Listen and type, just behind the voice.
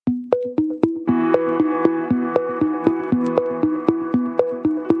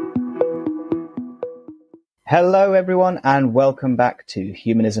Hello, everyone, and welcome back to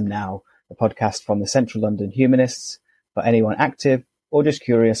Humanism Now, the podcast from the Central London Humanists for anyone active or just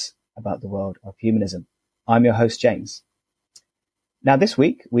curious about the world of humanism. I'm your host, James. Now, this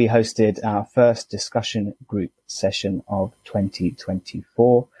week, we hosted our first discussion group session of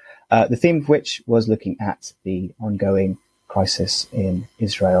 2024, the theme of which was looking at the ongoing crisis in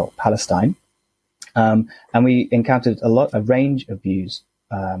Israel-Palestine. And we encountered a range of views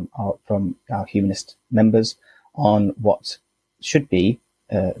from our humanist members on what should be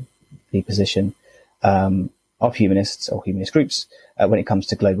the position of humanists or humanist groups when it comes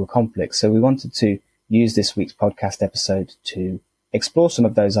to global conflict. So we wanted to use this week's podcast episode to explore some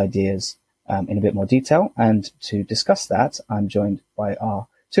of those ideas in a bit more detail. And to discuss that, I'm joined by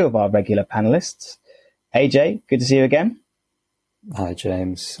two of our regular panelists. AJ, good to see you again. Hi,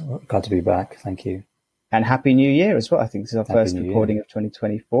 James. Glad to be back. Thank you. And Happy New Year as well. I think this is our first recording of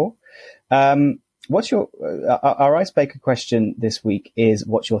 2024. What's your, our icebreaker question this week is,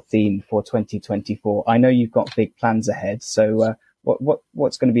 what's your theme for 2024? I know you've got big plans ahead. So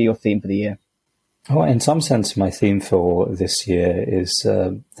what's going to be your theme for the year? Well, in some sense, my theme for this year is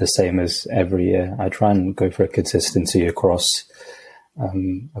the same as every year. I try and go for a consistency across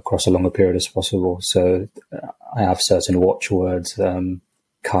a longer period as possible. So I have certain watchwords,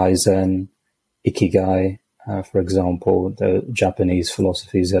 Kaizen, Ikigai, for example, the Japanese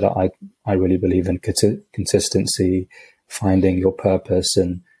philosophies that I really believe in: consistency, finding your purpose,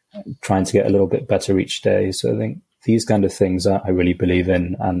 and trying to get a little bit better each day. So I think these kind of things I really believe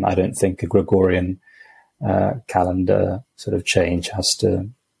in, and I don't think a Gregorian calendar sort of change has to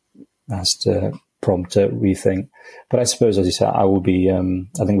prompt a rethink. But I suppose, as you said, I will be. I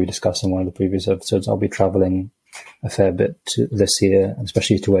think we discussed in one of the previous episodes, I'll be traveling a fair bit this year,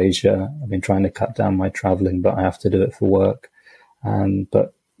 especially to Asia. I've been trying to cut down my traveling, but I have to do it for work.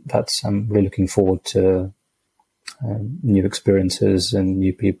 But I'm really looking forward to new experiences and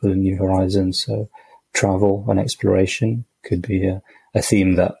new people and new horizons. So travel and exploration could be a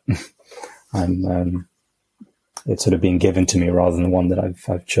theme that it's sort of being given to me rather than one that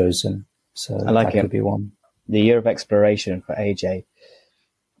I've chosen. So I like that could be one. The year of exploration for AJ.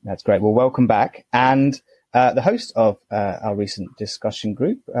 That's great. Well, welcome back. And the host of our recent discussion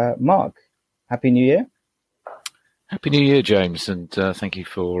group, Mark, Happy New Year. Happy New Year, James, and thank you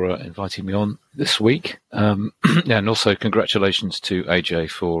for inviting me on this week. And also congratulations to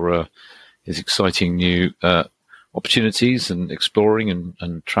AJ for his exciting new opportunities and exploring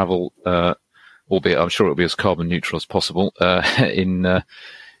and travel, albeit I'm sure it'll be as carbon neutral as possible in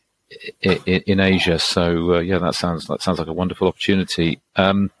Asia. So that sounds like a wonderful opportunity.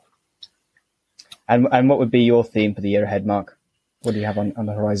 And what would be your theme for the year ahead, Mark? What do you have on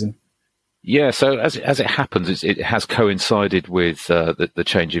the horizon? Yeah, so as it happens, it has coincided with the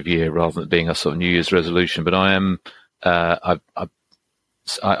change of year rather than being a sort of New Year's resolution. But I am I've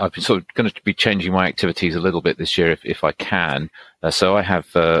been sort of going to be changing my activities a little bit this year if I can. So I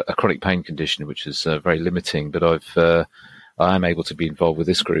have a chronic pain condition which is very limiting, but I am able to be involved with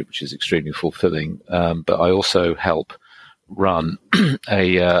this group, which is extremely fulfilling. But I also help run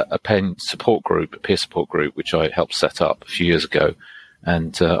a pain support group, a peer support group, which I helped set up a few years ago.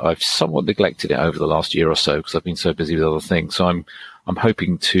 And I've somewhat neglected it over the last year or so because I've been so busy with other things. So I'm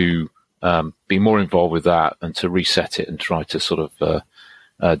hoping to be more involved with that and to reset it and try to sort of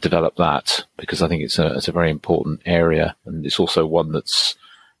develop that, because I think it's a very important area. And it's also one that's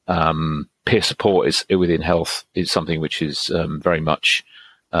peer support is within health is something which is very much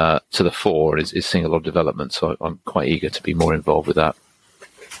to the fore, is seeing a lot of development. So I'm quite eager to be more involved with that.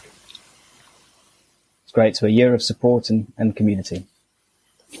 It's great. So a year of support and community.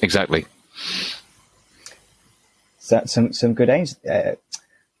 Exactly. So some good aims,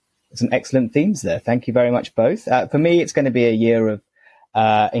 some excellent themes there. Thank you very much, both. For me, it's going to be a year of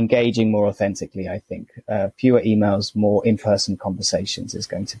engaging more authentically, I think. Fewer emails, more in-person conversations is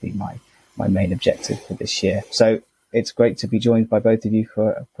going to be my main objective for this year. So it's great to be joined by both of you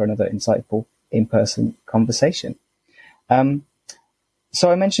for another insightful in-person conversation.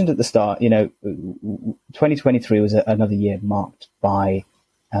 So I mentioned at the start, 2023 was another year marked by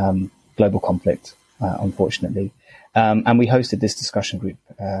global conflict, unfortunately. And we hosted this discussion group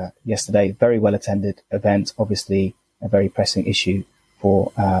yesterday, very well attended event, obviously a very pressing issue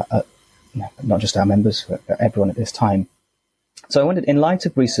for not just our members, for everyone at this time. So I wondered, in light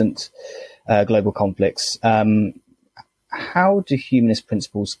of recent global conflicts, how do humanist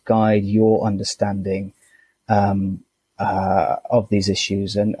principles guide your understanding of these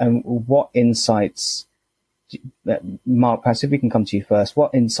issues, and what insights, Mark, perhaps if we can come to you first,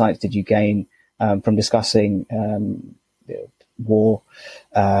 what insights did you gain from discussing war,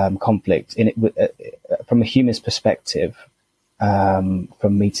 conflict in it from a humanist perspective, from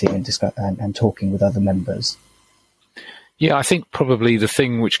meeting and talking with other members? Yeah, I think probably the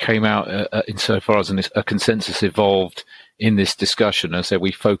thing which came out insofar as a consensus evolved in this discussion, as I said,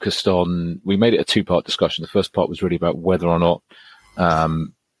 we made it a two-part discussion. The first part was really about whether or not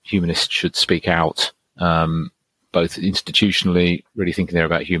humanists should speak out, both institutionally, really thinking there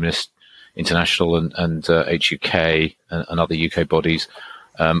about Humanist International and HUK and other UK bodies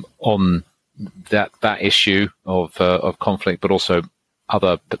on that issue of conflict, but also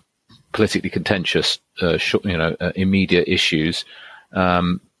other politically contentious, immediate issues,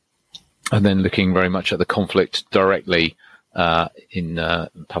 and then looking very much at the conflict directly in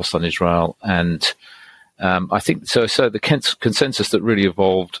Palestine, Israel, and I think so. So the consensus that really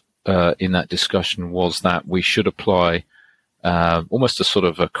evolved in that discussion was that we should apply almost a sort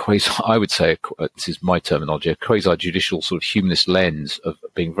of a quasi, I would say, this is my terminology, a quasi-judicial sort of humanist lens of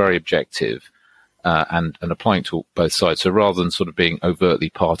being very objective and applying to both sides. So rather than sort of being overtly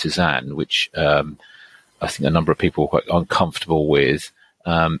partisan, which I think a number of people were quite uncomfortable with,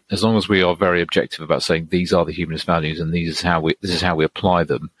 as long as we are very objective about saying these are the humanist values and this is how we apply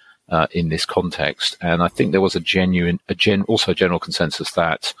them in this context. And I think there was also a general consensus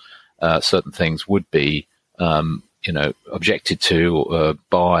that certain things would be objected to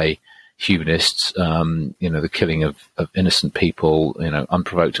by humanists, the killing of innocent people,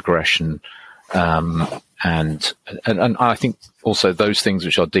 unprovoked aggression, and I think also those things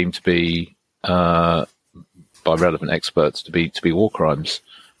which are deemed to be by relevant experts to be war crimes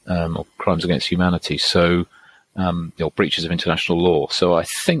or crimes against humanity. So, breaches of international law. So I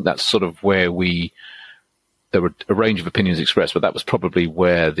think that's sort of where there were a range of opinions expressed, but that was probably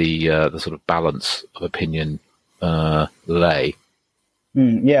where the sort of balance of opinion lay.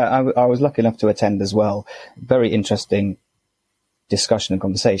 I was lucky enough to attend as well. Very interesting discussion and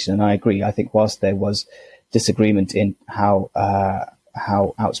conversation, and I agree. I think whilst there was disagreement in how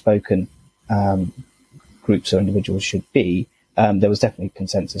outspoken groups or individuals should be, there was definitely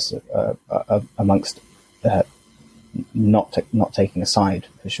consensus amongst not taking a side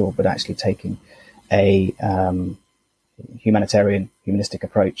for sure, but actually taking a humanistic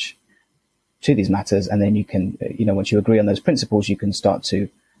approach to these matters. And then you can, once you agree on those principles, you can start to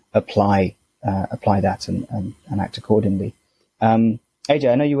apply that and act accordingly.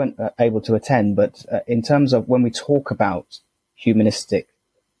 AJ, I know you weren't able to attend, but in terms of when we talk about humanistic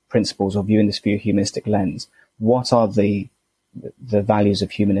principles or viewing this through a humanistic lens, what are the values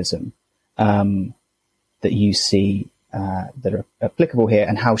of humanism that you see that are applicable here,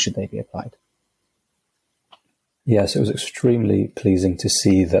 and how should they be applied? Yes, it was extremely pleasing to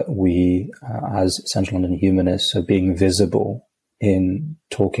see that we, as Central London humanists, are being visible in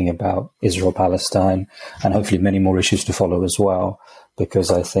talking about Israel-Palestine, and hopefully many more issues to follow as well, because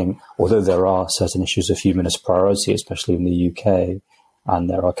I think, although there are certain issues of humanist priority, especially in the UK, and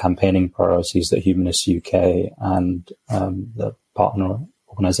there are campaigning priorities that Humanists UK and the partner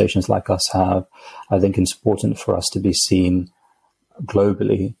organisations like us have, I think it's important for us to be seen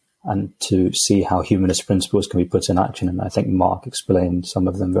globally and to see how humanist principles can be put in action. And I think Mark explained some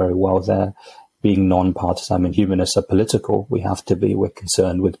of them very well there. Being non-partisan, I mean, humanists are political. We have to be. We're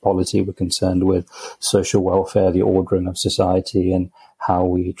concerned with polity. We're concerned with social welfare, the ordering of society, and how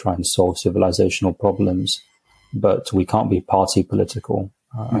we try and solve civilizational problems. But we can't be party political,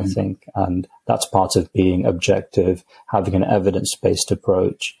 I think. And that's part of being objective, having an evidence-based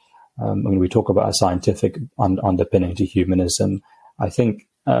approach. When we talk about a scientific underpinning to humanism, I think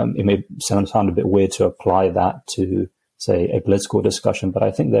it may sound a bit weird to apply that to, say, a political discussion, but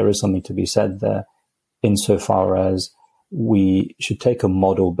I think there is something to be said there insofar as we should take a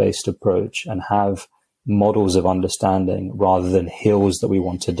model-based approach and have models of understanding rather than hills that we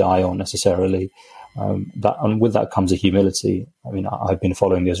want to die on necessarily. And with that comes a humility. I mean, I've been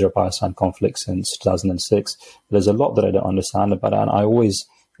following the Israel-Palestine conflict since 2006. There's a lot that I don't understand about it. And I always,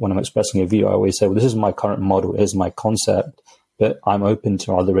 when I'm expressing a view, I always say, well, this is my current model, here's my concept, but I'm open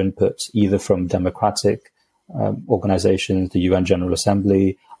to other inputs, either from democratic organizations, the UN General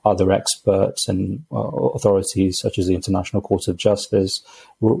Assembly, other experts and authorities such as the International Court of Justice.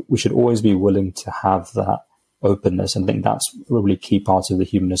 We should always be willing to have that openness. And I think that's a really key part of the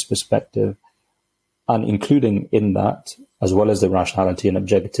humanist perspective. And including in that, as well as the rationality and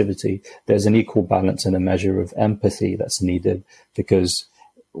objectivity, there's an equal balance and a measure of empathy that's needed, because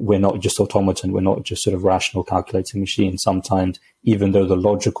we're not just automaton, we're not just sort of rational calculating machines. Sometimes, even though the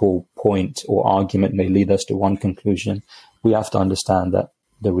logical point or argument may lead us to one conclusion, we have to understand that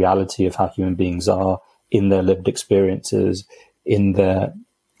the reality of how human beings are in their lived experiences, in their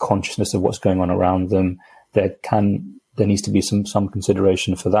consciousness of what's going on around them, there can there needs to be some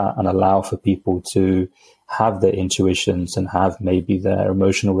consideration for that and allow for people to have their intuitions and have maybe their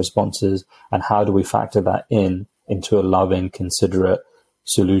emotional responses. And how do we factor that into a loving, considerate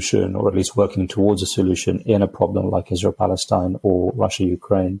solution, or at least working towards a solution in a problem like Israel-Palestine or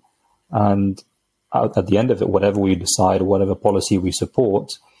Russia-Ukraine? And at the end of it, whatever we decide or whatever policy we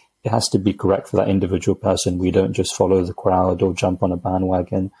support, it has to be correct for that individual person. We don't just follow the crowd or jump on a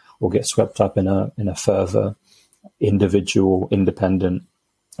bandwagon or get swept up in a further individual, independent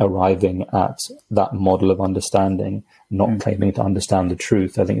arriving at that model of understanding, not claiming to understand the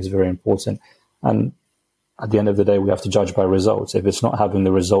truth. I think is very important. And at the end of the day, we have to judge by results. If it's not having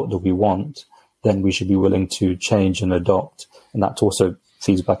the result that we want, then we should be willing to change and adopt. And that also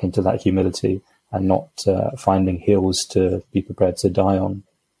feeds back into that humility and not finding hills to be prepared to die on.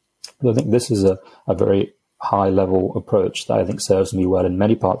 But I think this is a very high level approach that I think serves me well in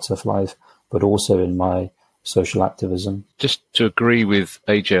many parts of life, but also in my social activism. Just to agree with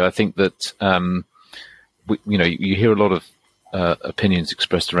AJ, I think that you hear a lot of opinions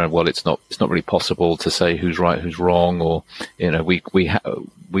expressed around, well, it's not really possible to say who's right, who's wrong, or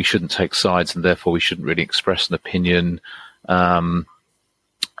we shouldn't take sides, and therefore we shouldn't really express an opinion,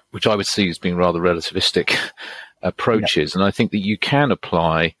 which I would see as being rather relativistic approaches. And I think that you can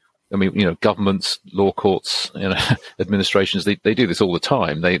apply. I mean, governments, law courts, administrations, they do this all the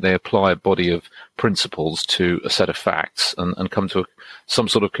time. They apply a body of principles to a set of facts and come to some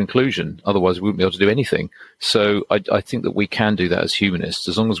sort of conclusion. Otherwise, we wouldn't be able to do anything. So I think that we can do that as humanists,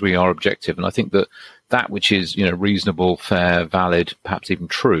 as long as we are objective. And I think that which is, reasonable, fair, valid, perhaps even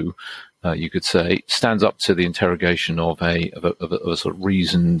true, you could say, stands up to the interrogation of a sort of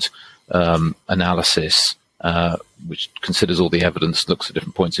reasoned analysis, which considers all the evidence, looks at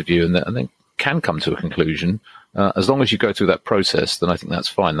different points of view, and then can come to a conclusion. As long as you go through that process, then I think that's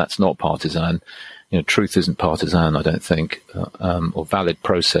fine. That's not partisan. Truth isn't partisan, I don't think, or valid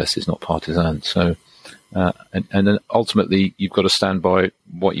process is not partisan. So, and then ultimately, you've got to stand by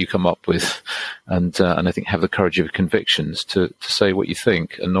what you come up with, and I think have the courage of your convictions to say what you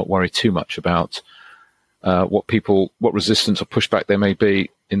think, and not worry too much about what resistance or pushback there may be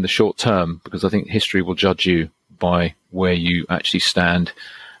in the short term, because I think history will judge you by where you actually stand,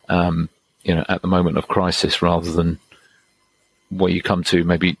 at the moment of crisis, rather than what you come to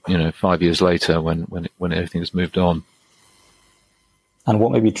maybe 5 years later when everything has moved on. And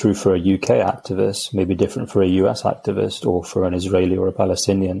what may be true for a UK activist may be different for a US activist or for an Israeli or a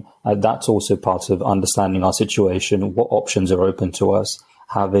Palestinian. That's also part of understanding our situation, what options are open to us,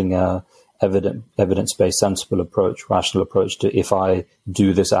 having a evidence-based, sensible approach, rational approach to, if I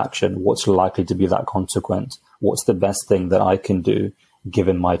do this action, what's likely to be that consequence? What's the best thing that I can do,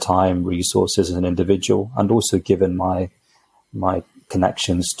 given my time, resources as an individual, and also given my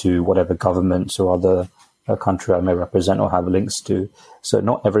connections to whatever governments or other country I may represent or have links to. So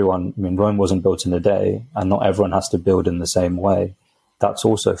not everyone, Rome wasn't built in a day, and not everyone has to build in the same way. That's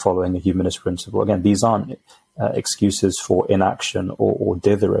also following a humanist principle. Again, these aren't excuses for inaction or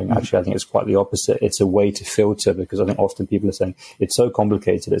dithering. Actually, I think it's quite the opposite. It's a way to filter, because I think often people are saying it's so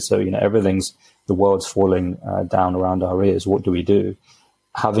complicated. It's so, the world's falling down around our ears. What do we do?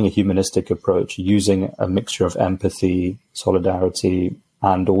 Having a humanistic approach, using a mixture of empathy, solidarity,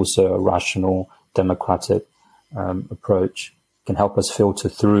 and also a rational, democratic approach can help us filter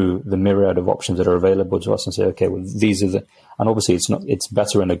through the myriad of options that are available to us and say, okay, well, these are and obviously it's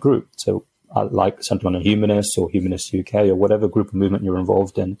better in a group. So like Central London Humanists or Humanist UK or whatever group of movement you're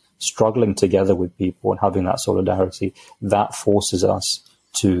involved in, struggling together with people and having that solidarity, that forces us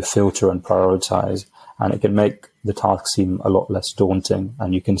to filter and prioritize. And it can make the task seem a lot less daunting,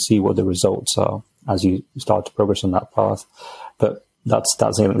 and you can see what the results are as you start to progress on that path. But that's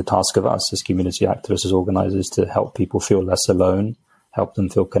I think the task of us as community activists, as organizers, to help people feel less alone, help them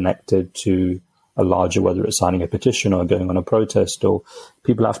feel connected to a larger, whether it's signing a petition or going on a protest, or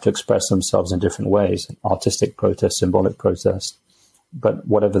people have to express themselves in different ways, artistic protest, symbolic protest. But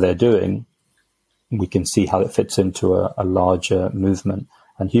whatever they're doing, we can see how it fits into a larger movement.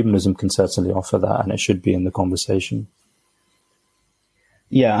 And humanism can certainly offer that, and it should be in the conversation.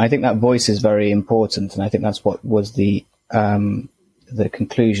 Yeah, I think that voice is very important, and I think that's what was the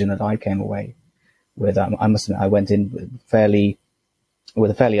conclusion that I came away with. I must admit, I went in with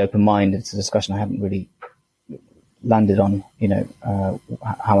a fairly open mind. It's a discussion I haven't really landed on,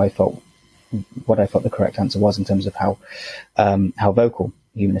 how I felt, what I felt the correct answer was in terms of how vocal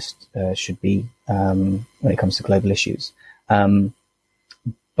humanists should be when it comes to global issues.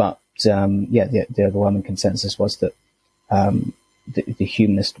 But the overwhelming consensus was that the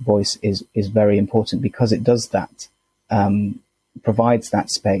humanist voice is very important, because it does that, provides that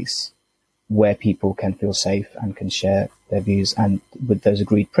space where people can feel safe and can share their views, and with those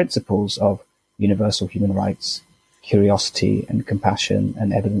agreed principles of universal human rights, curiosity and compassion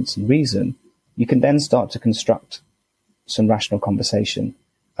and evidence and reason, you can then start to construct some rational conversation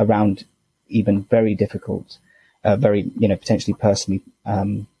around even very difficult, very, potentially personally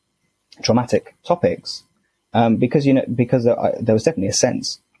traumatic topics. Because there was definitely a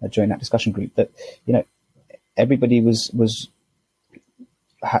sense during that discussion group that, everybody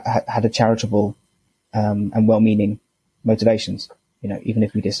had a charitable and well-meaning motivations, even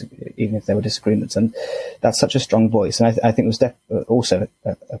if even if there were disagreements, and that's such a strong voice. And I think it was also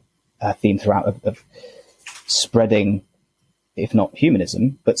a theme throughout of spreading, if not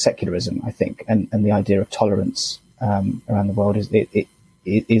humanism, but secularism, I think, and the idea of tolerance around the world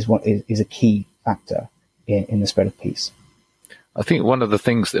is a key factor in the spread of peace. I think one of the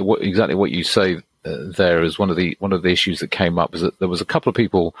things that exactly what you say there is one of the issues that came up is that there was a couple of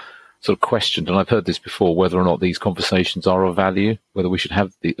people sort of questioned, and I've heard this before, whether or not these conversations are of value, whether we should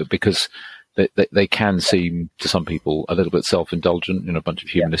have because they can seem to some people a little bit self-indulgent, a bunch of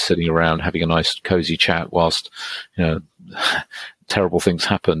humanists sitting around having a nice cozy chat whilst, terrible things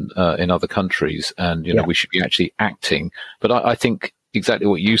happen in other countries, and we should be actually acting. But I think exactly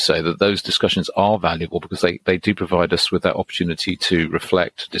what you say, that those discussions are valuable because they do provide us with that opportunity to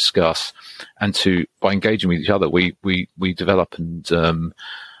reflect, discuss, and by engaging with each other, we develop and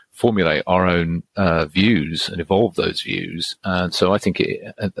formulate our own views and evolve those views. And so I think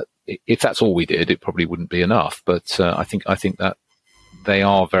if that's all we did, it probably wouldn't be enough. But I think that they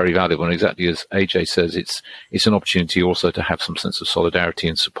are very valuable. And exactly as AJ says, it's an opportunity also to have some sense of solidarity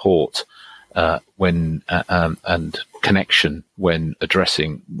and support when and connection when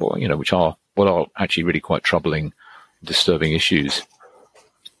addressing what are actually really quite troubling, disturbing issues.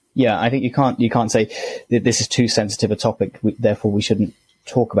 Yeah, I think you can't say that this is too sensitive a topic, therefore we shouldn't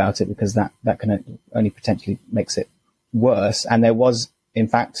talk about it, because that can only potentially makes it worse. And there was, in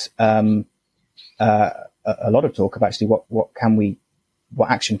fact, a lot of talk of actually what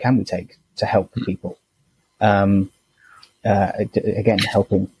action can we take to help people. Again,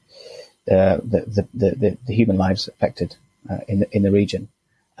 helping the human lives affected in the region.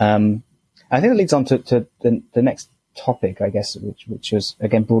 I think that leads on to the next topic, I guess, which was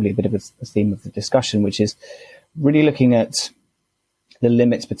again broadly a bit of a theme of the discussion, which is really looking at the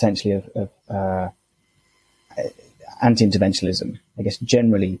limits potentially of anti-interventionism. I guess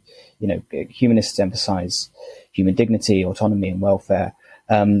generally, humanists emphasize human dignity, autonomy, and welfare.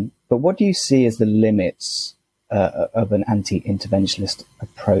 But what do you see as the limits of an anti-interventionist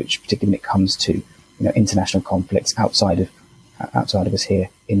approach, particularly when it comes to international conflicts outside of us here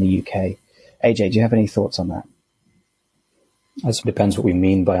in the UK? AJ, do you have any thoughts on that? It depends what we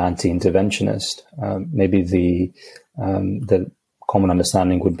mean by anti-interventionist. Maybe the common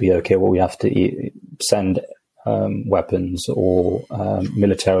understanding would be, okay, well, we have to send weapons or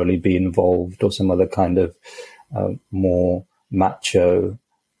militarily be involved, or some other kind of more macho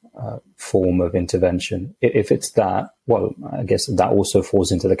form of intervention. If it's that, well, I guess that also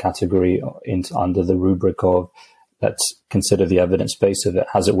falls into the category under the rubric of, let's consider the evidence base of it.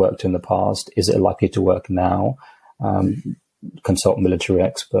 Has it worked in the past? Is it likely to work now? Consult military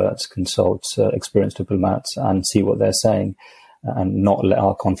experts, consult experienced diplomats, and see what they're saying, and not let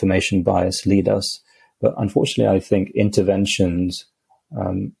our confirmation bias lead us. But unfortunately, I think interventions,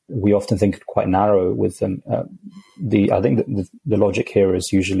 we often think quite narrow with them. I think that the logic here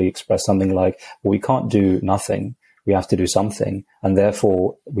is usually expressed something like, well, we can't do nothing. We have to do something, and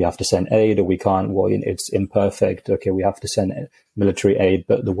therefore we have to send aid, or we can't. Well, it's imperfect. Okay, we have to send military aid,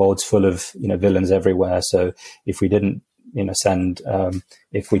 but the world's full of villains everywhere. So if we didn't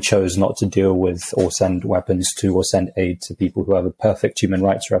if we chose not to deal with or send weapons to or send aid to people who have a perfect human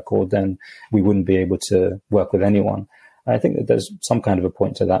rights record, then we wouldn't be able to work with anyone. I think that there's some kind of a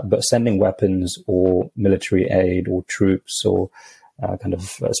point to that, but sending weapons or military aid or troops or kind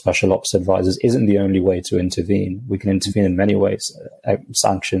of special ops advisors isn't the only way to intervene. We can intervene in many ways.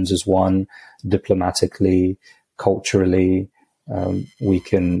 Sanctions is one, diplomatically, culturally. We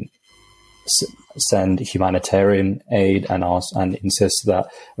can send humanitarian aid and insist that,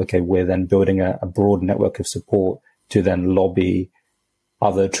 okay, we're then building a broad network of support to then lobby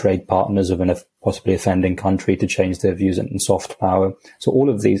other trade partners of an possibly offending country to change their views and soft power. So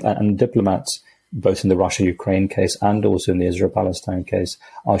all of these, and diplomats, both in the Russia-Ukraine case and also in the Israel-Palestine case,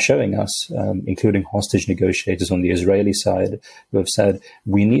 are showing us, including hostage negotiators on the Israeli side, who have said,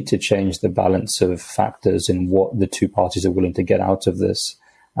 we need to change the balance of factors in what the two parties are willing to get out of this.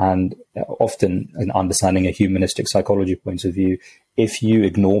 And often, in understanding a humanistic psychology point of view, if you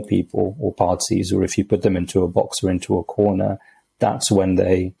ignore people or parties, or if you put them into a box or into a corner, that's when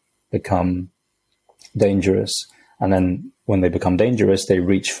they become dangerous. And then when they become dangerous, they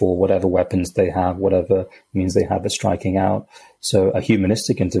reach for whatever weapons they have, whatever means they have of striking out. So a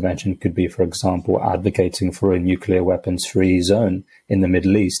humanistic intervention could be, for example, advocating for a nuclear weapons-free zone in the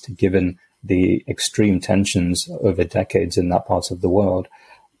Middle East, given the extreme tensions over decades in that part of the world,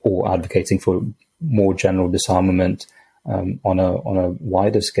 or advocating for more general disarmament on a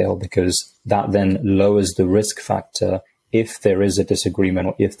wider scale, because that then lowers the risk factor. If there is a disagreement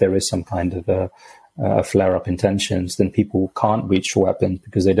or if there is some kind of a flare-up in tensions, then people can't reach for weapons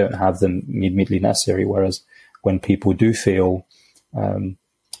because they don't have them immediately necessary. Whereas when people do feel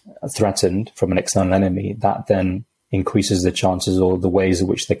threatened from an external enemy, that then increases the chances or the ways in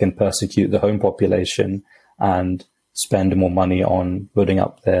which they can persecute the home population and spend more money on building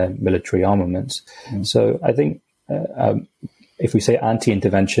up their military armaments. So I think if we say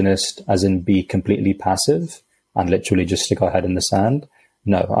anti-interventionist as in be completely passive and literally just stick our head in the sand,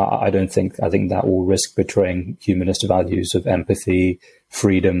 no, I don't think. I think that will risk betraying humanist values of empathy,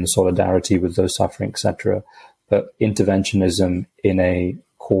 freedom, solidarity with those suffering, etc. But interventionism in a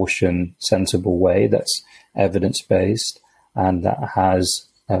caution, sensible way that's evidence-based and that has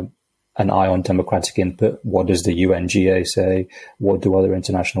an eye on democratic input. What does the UNGA say? What do other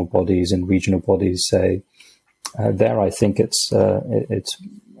international bodies and regional bodies say? There, I think it's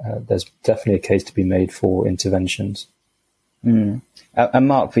there's definitely a case to be made for interventions. And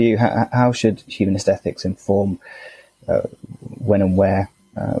Mark, for you, how should humanist ethics inform when and where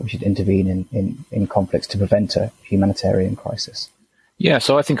we should intervene in conflicts to prevent a humanitarian crisis? Yeah,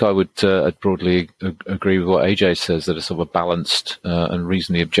 so I think I would broadly agree with what AJ says, that a sort of a balanced and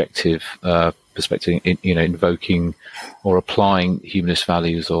reasonably objective perspective, invoking or applying humanist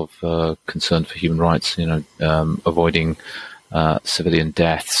values of concern for human rights, avoiding civilian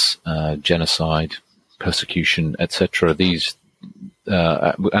deaths, genocide, persecution, etc. These,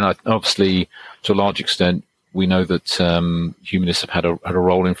 and obviously, to a large extent, we know that humanists have had a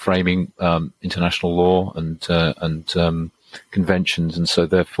role in framing international law and conventions, and so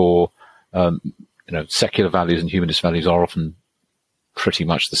therefore, secular values and humanist values are often pretty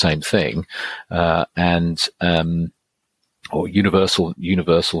much the same thing, or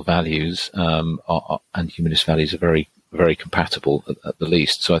universal values and humanist values are very, very compatible at the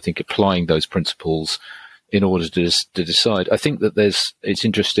least. So I think applying those principles in order to decide. I think that it's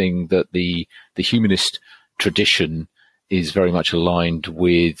interesting that the humanist tradition is very much aligned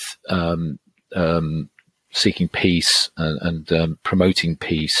with seeking peace and promoting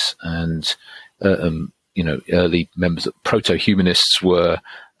peace, and early members of proto-humanists were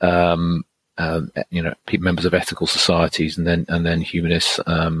members of ethical societies, and then humanists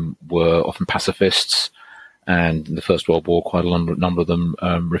were often pacifists. And in the First World War, quite a number of them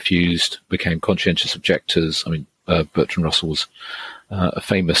became conscientious objectors. I mean, Bertrand Russell was a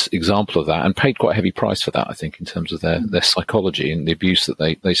famous example of that, and paid quite a heavy price for that, I think, in terms of their psychology and the abuse that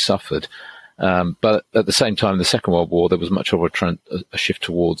they suffered. But at the same time, in the Second World War, there was much of a shift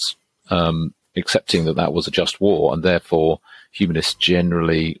towards accepting that was a just war, and therefore humanists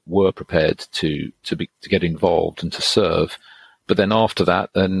generally were prepared to get involved and to serve. But then after that,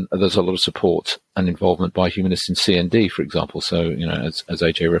 then there's a lot of support and involvement by humanists in CND, for example. So, as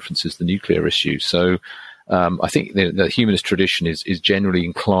AJ references, the nuclear issue. So I think the humanist tradition is generally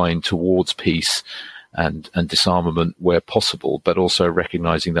inclined towards peace and disarmament where possible, but also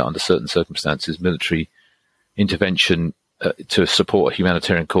recognizing that under certain circumstances, military intervention to support a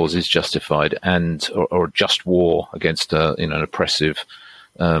humanitarian cause is justified, or a just war against an oppressive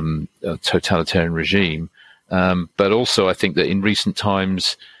totalitarian regime. But also, I think that in recent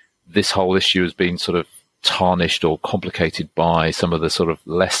times, this whole issue has been sort of tarnished or complicated by some of the sort of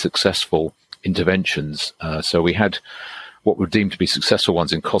less successful interventions. So we had what were deemed to be successful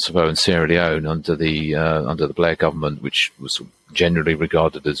ones in Kosovo and Sierra Leone under the Blair government, which was generally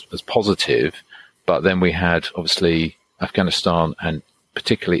regarded as positive. But then we had, obviously, Afghanistan and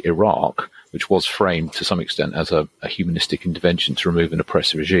particularly Iraq, which was framed to some extent as a humanistic intervention to remove an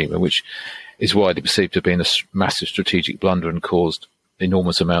oppressive regime, and which is widely perceived to have been a massive strategic blunder and caused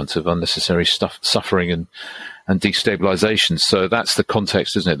enormous amounts of unnecessary suffering and destabilization. So that's the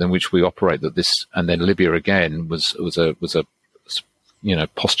context, isn't it, in which we operate. That this, and then Libya again was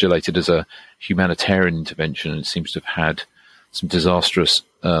postulated as a humanitarian intervention, and it seems to have had some disastrous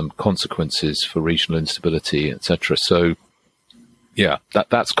consequences for regional instability, etc. So, yeah,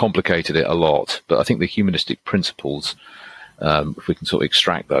 that's complicated it a lot. But I think the humanistic principles, if we can sort of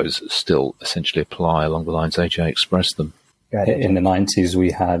extract those, still essentially apply along the lines AJ expressed them. In the 90s,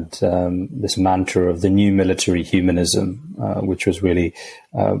 we had this mantra of the new military humanism, which was really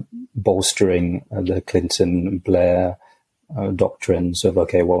bolstering the Clinton, Blair doctrines of,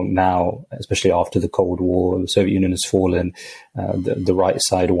 okay, well, now, especially after the Cold War, the Soviet Union has fallen, the right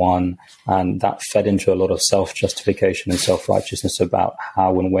side won, and that fed into a lot of self-justification and self-righteousness about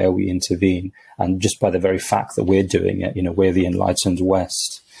how and where we intervene. And just by the very fact that we're doing it, we're the enlightened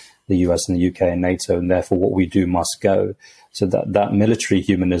West, the US and the UK and NATO, and therefore what we do must go. So that military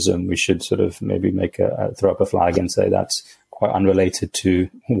humanism, we should sort of maybe throw up a flag and say that's quite unrelated to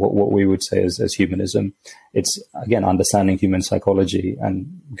what we would say as humanism. It's, again, understanding human psychology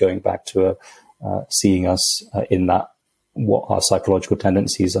and going back to seeing us in that, what our psychological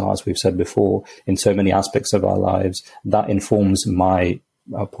tendencies are, as we've said before, in so many aspects of our lives. That informs my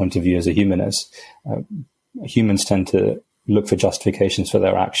point of view as a humanist. Humans tend to look for justifications for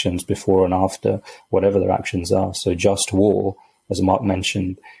their actions before and after, whatever their actions are. So just war, as Mark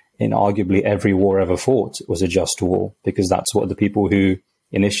mentioned, in arguably every war ever fought was a just war, because that's what the people who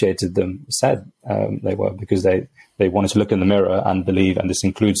initiated them said they were, because they wanted to look in the mirror and believe, and this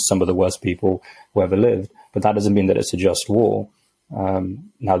includes some of the worst people who ever lived, but that doesn't mean that it's a just war.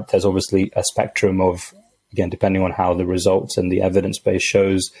 Now, there's obviously a spectrum of, again, depending on how the results and the evidence base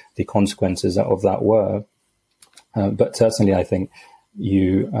shows the consequences of that were. But certainly, I think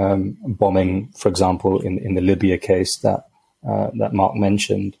bombing, for example, in the Libya case that Mark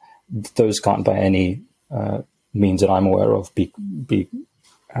mentioned, those can't by any means that I'm aware of be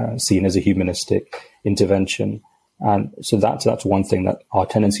seen as a humanistic intervention. And so that's one thing, that our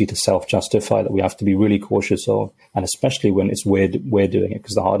tendency to self-justify, that we have to be really cautious of, and especially when it's we're doing it,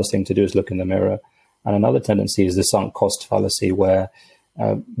 because the hardest thing to do is look in the mirror. And another tendency is the sunk cost fallacy, where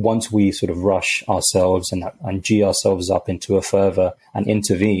once we sort of rush ourselves and G ourselves up into a fervor and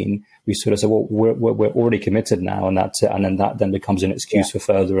intervene, we sort of say, well, we're already committed now, and that's it. And then that then becomes an excuse for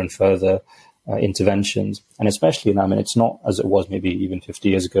further and further interventions. And especially now, I mean, it's not as it was maybe even 50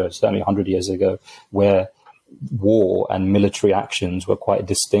 years ago, certainly 100 years ago, where war and military actions were quite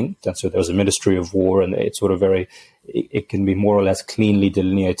distinct. And so there was a Ministry of War, and it's sort of it can be more or less cleanly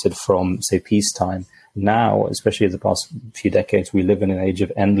delineated from, say, peacetime. Now, especially in the past few decades, we live in an age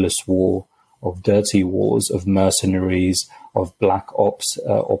of endless war, of dirty wars, of mercenaries, of black ops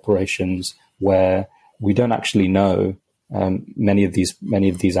operations, where we don't actually know many of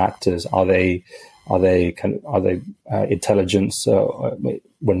these actors. Are they intelligence?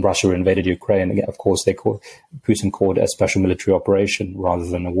 When Russia invaded Ukraine, of course, Putin called it a special military operation rather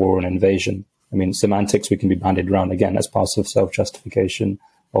than a war or an invasion. I mean, semantics we can be bandied around again as part of self-justification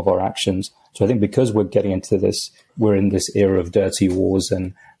of our actions. So I think because we're getting into this, we're in this era of dirty wars,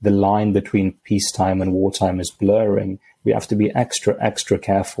 and the line between peacetime and wartime is blurring. We have to be extra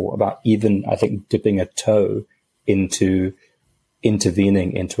careful about even, I think, dipping a toe into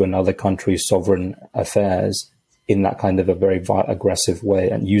intervening into another country's sovereign affairs in that kind of a very aggressive way,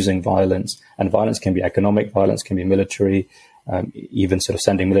 and using violence. And violence can be economic, violence can be military, even sort of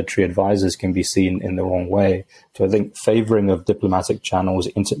sending military advisors can be seen in the wrong way. So I think favoring of diplomatic channels,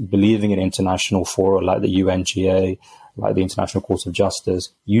 believing in international fora like the UNGA, like the International Court of Justice,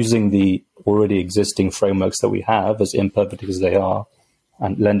 using the already existing frameworks that we have, as imperfect as they are,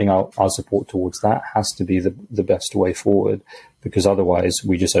 and lending our support towards that has to be the best way forward, because otherwise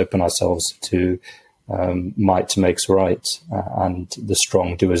we just open ourselves to might makes right, and the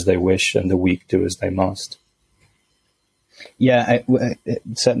strong do as they wish and the weak do as they must. Yeah,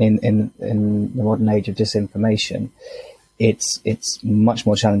 certainly in the modern age of disinformation, it's much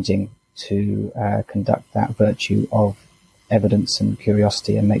more challenging to conduct that virtue of evidence and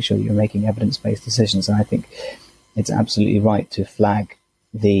curiosity and make sure that you're making evidence-based decisions. And I think it's absolutely right to flag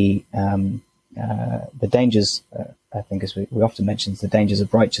the dangers. I think, as we often mention, the dangers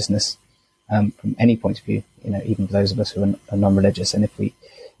of righteousness from any point of view. Even for those of us who are non-religious. And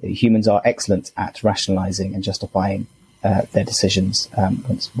humans are excellent at rationalizing and justifying their decisions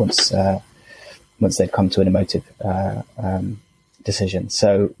once they've come to an emotive decision.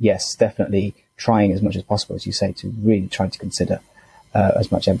 So yes, definitely trying as much as possible, as you say, to really try to consider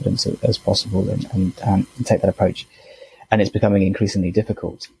as much evidence as possible and take that approach. And it's becoming increasingly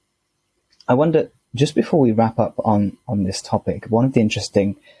difficult. I wonder, just before we wrap up on this topic, one of the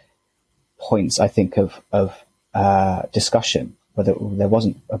interesting points I think of discussion, whether there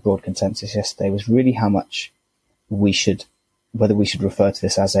wasn't a broad consensus yesterday, was really how much whether we should refer to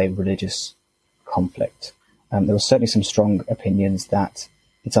this as a religious conflict. There were certainly some strong opinions that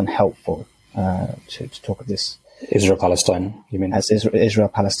it's unhelpful to talk of this Israel-Palestine, you mean? As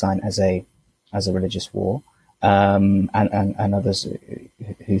Israel-Palestine as a religious war, and others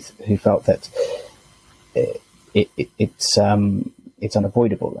who felt that it's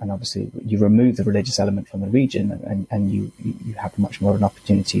unavoidable, and obviously you remove the religious element from the region, and you have much more of an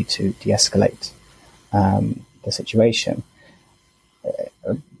opportunity to de-escalate the situation.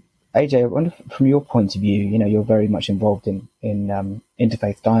 AJ, I wonder, from your point of view, you're very much involved in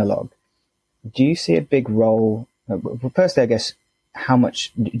interfaith dialogue. Do you see a big role? Well, firstly, I guess, how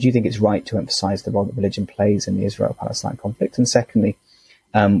much do you think it's right to emphasize the role that religion plays in the Israel-Palestine conflict? And secondly,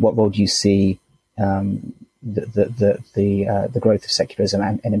 what role do you see the growth of secularism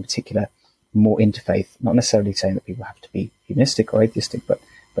and in particular more interfaith? Not necessarily saying that people have to be humanistic or atheistic, but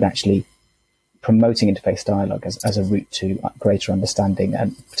actually promoting interfaith dialogue as a route to greater understanding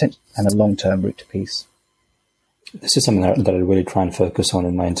and a long-term route to peace. This is something that I really try and focus on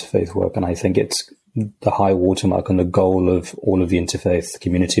in my interfaith work, and I think it's the high watermark and the goal of all of the interfaith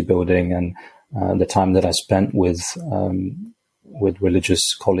community building and the time that I spent with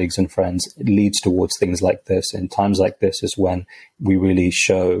religious colleagues and friends. It leads towards things like this. In times like this is when we really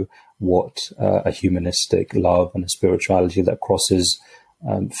show what a humanistic love and a spirituality that crosses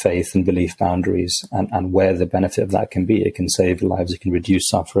faith and belief boundaries and where the benefit of that can be. It can save lives, it can reduce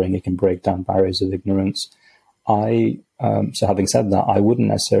suffering, it can break down barriers of ignorance. So having said that, I wouldn't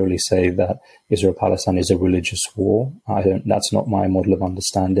necessarily say that Israel-Palestine is a religious war. That's not my model of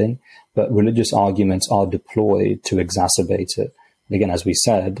understanding, but religious arguments are deployed to exacerbate it. And again, as we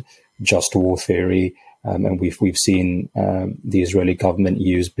said, just war theory, and we've seen the Israeli government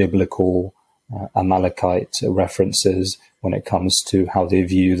use biblical Amalekite references when it comes to how they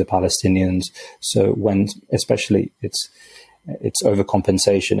view the Palestinians. So especially it's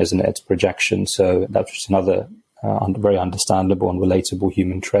overcompensation, isn't it? It's projection. So that's just another very understandable and relatable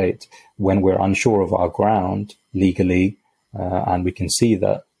human trait. When we're unsure of our ground legally, and we can see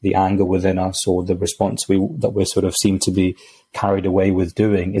that the anger within us or the response that we sort of seem to be carried away with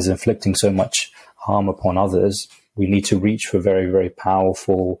doing is inflicting so much harm upon others, we need to reach for very, very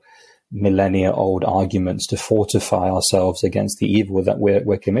powerful millennia-old arguments to fortify ourselves against the evil that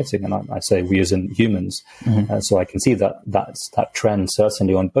we're committing. And I say we as in humans. Mm-hmm. So I can see that trend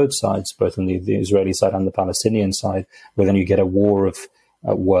certainly on both sides, both on the Israeli side and the Palestinian side, where then you get a war of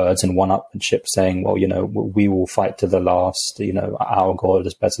words and one-upmanship saying, well, we will fight to the last, our God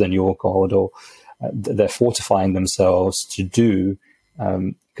is better than your God, or they're fortifying themselves to do,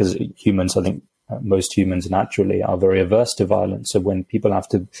 because humans, I think, most humans naturally are very averse to violence. So when people have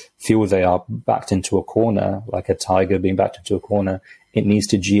to feel they are backed into a corner, like a tiger being backed into a corner, it needs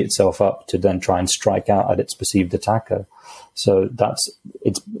to G itself up to then try and strike out at its perceived attacker. So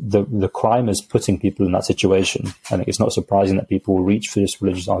the crime is putting people in that situation. I think it's not surprising that people will reach for this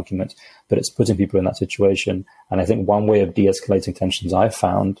religious argument, but it's putting people in that situation. And I think one way of de-escalating tensions I've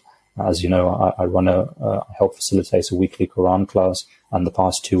found, as you know, I help facilitate a weekly Quran class, and the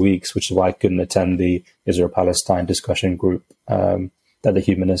past 2 weeks, which is why I couldn't attend the Israel-Palestine discussion group that the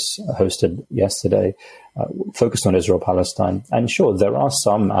Humanists hosted yesterday, focused on Israel-Palestine. And sure, there are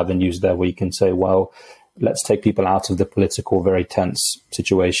some avenues there where you can say, well, let's take people out of the political, very tense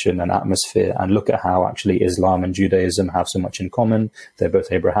situation and atmosphere and look at how actually Islam and Judaism have so much in common. They're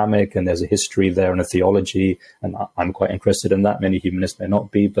both Abrahamic, and there's a history there and a theology, and I'm quite interested in that. Many humanists may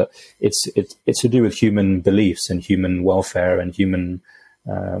not be, but it's to do with human beliefs and human welfare and human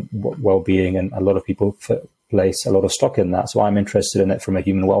well-being, and a lot of people place a lot of stock in that. So I'm interested in it from a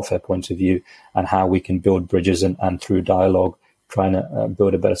human welfare point of view and how we can build bridges and through dialogue trying to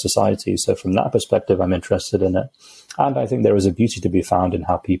build a better society. So from that perspective, I'm interested in it. And I think there is a beauty to be found in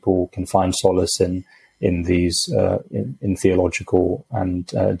how people can find solace in these in theological and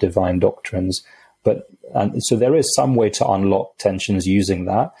divine doctrines. So there is some way to unlock tensions using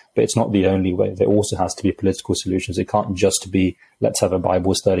that, but it's not the only way. There also has to be political solutions. It can't just be, let's have a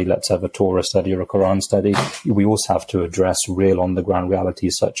Bible study, let's have a Torah study or a Quran study. We also have to address real on-the-ground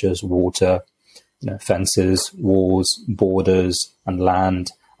realities such as water, fences, walls, borders, and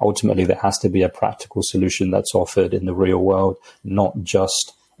land. Ultimately, there has to be a practical solution that's offered in the real world, not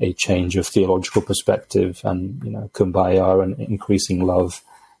just a change of theological perspective and, kumbaya and increasing love.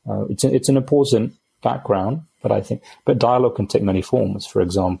 It's an important background, but dialogue can take many forms. For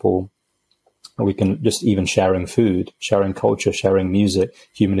example, we can just even sharing food, sharing culture, sharing music.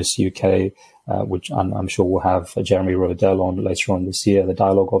 Humanist UK, which I'm sure we'll have Jeremy Rodell on later on this year, the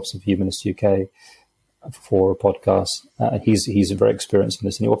dialogue officer of Humanist UK, for a podcast. He's very experienced in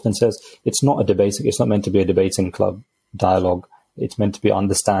this, and he often says it's not meant to be a debating club dialogue. It's meant to be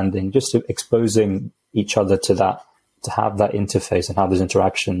understanding, just exposing each other to that, to have that interface and have those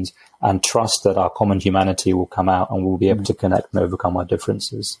interactions, and trust that our common humanity will come out and we'll be able to connect and overcome our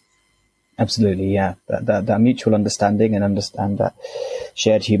differences. Absolutely, yeah. That mutual understanding and understand that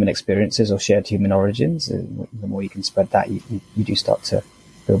shared human experiences or shared human origins, the more you can spread that, you do start to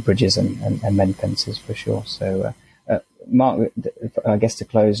build bridges and mend fences for sure. So, Mark, I guess to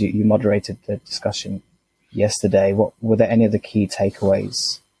close, you moderated the discussion yesterday. What were there any of the key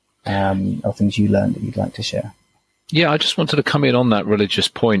takeaways or things you learned that you'd like to share? Yeah, I just wanted to come in on that religious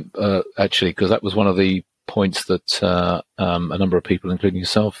point, actually, because that was one of the points that a number of people, including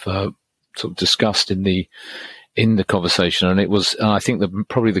yourself, sort of discussed in the conversation. And it was, I think that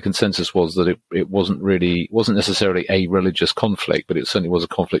probably the consensus was that it wasn't necessarily a religious conflict, but it certainly was a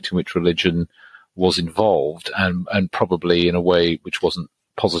conflict in which religion was involved, and probably in a way which wasn't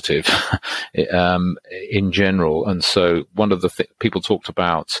positive in general. And so one of the people talked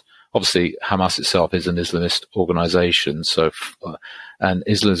about, obviously, Hamas itself is an Islamist organization. So, and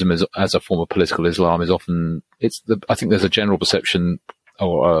Islamism as a form of political Islam is often, I think there's a general perception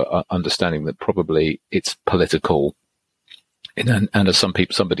or understanding that probably it's political. And as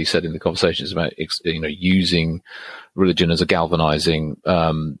somebody said in the conversation, it's about, using religion as a galvanizing,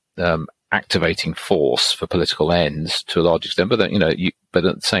 activating force for political ends to a large extent. But then, but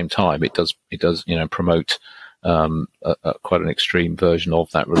at the same time, it does, promote quite an extreme version of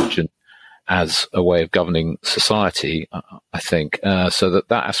that religion as a way of governing society, I think. So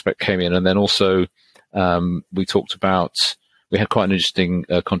that aspect came in. And then also we had quite an interesting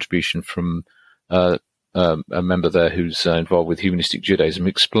contribution from a member there who's involved with Humanistic Judaism,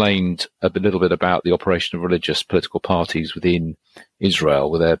 explained a little bit about the operation of religious political parties within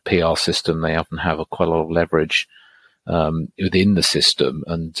Israel. With their PR system, they often have quite a lot of leverage within the system.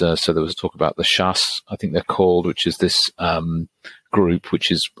 And so there was a talk about the Shas, I think they're called, which is this group which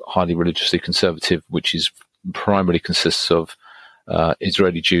is highly religiously conservative, which is primarily consists of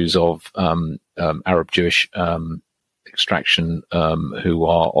Israeli Jews of Arab Jewish extraction, who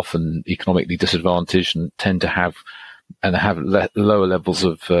are often economically disadvantaged and tend to have lower levels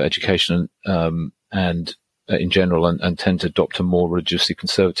of education and in general, and tend to adopt a more religiously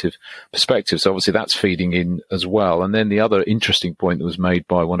conservative perspective. So obviously that's feeding in as well. And then the other interesting point that was made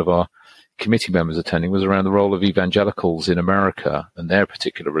by one of our committee members attending was around the role of evangelicals in America and their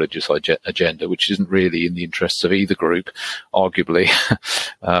particular religious agenda, which isn't really in the interests of either group, arguably,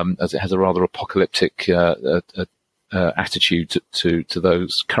 as it has a rather apocalyptic attitude to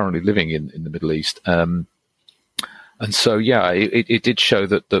those currently living in the Middle East. And so, yeah, it did show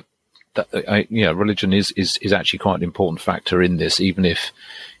that religion is actually quite an important factor in this, even if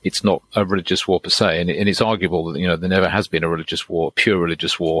it's not a religious war per se. And it's arguable that, there never has been a religious war, pure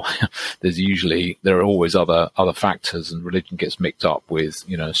religious war. There are always other factors, and religion gets mixed up with,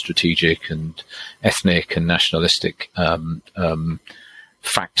 strategic and ethnic and nationalistic,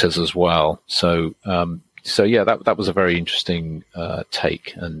 factors as well. So yeah, that was a very interesting,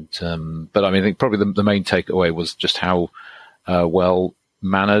 take. And, but I think probably the main takeaway was just how, well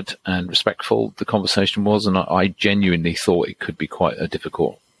mannered and respectful the conversation was. And I genuinely thought it could be quite a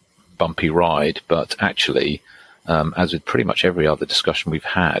difficult, bumpy ride, but actually, as with pretty much every other discussion we've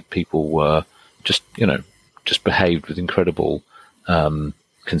had, people were just behaved with incredible,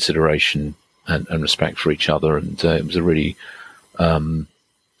 consideration and respect for each other. And, it was a really,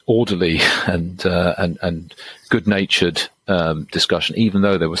 orderly and good-natured, discussion, even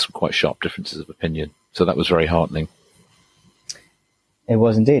though there were some quite sharp differences of opinion. So that was very heartening. It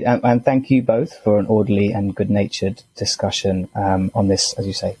was indeed. And thank you both for an orderly and good-natured discussion on this, as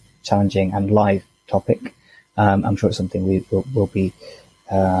you say, challenging and live topic. I'm sure it's something we'll be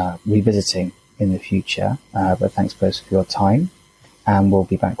revisiting in the future. But thanks both for your time. And we'll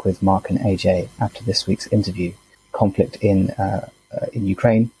be back with Mark and AJ after this week's interview. Conflict in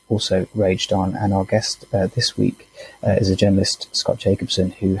Ukraine also raged on. And our guest this week is a journalist, Scott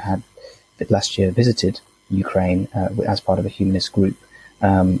Jacobsen, who had last year visited Ukraine as part of a humanist group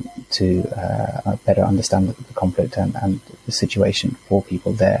to better understand the conflict and the situation for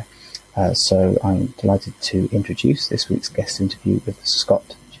people there. So I'm delighted to introduce this week's guest interview with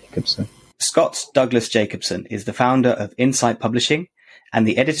Scott Jacobsen. Scott Douglas Jacobsen is the founder of Insight Publishing and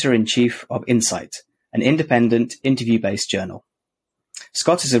the editor-in-chief of Insight, an independent interview-based journal.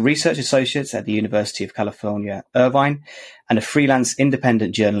 Scott is a research associate at the University of California, Irvine, and a freelance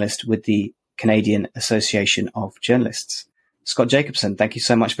independent journalist with the Canadian Association of Journalists. Scott Jacobsen, thank you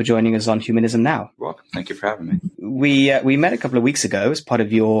so much for joining us on Humanism Now. You're welcome. Thank you for having me. We met a couple of weeks ago as part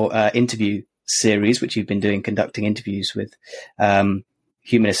of your interview series, which you've been doing, conducting interviews with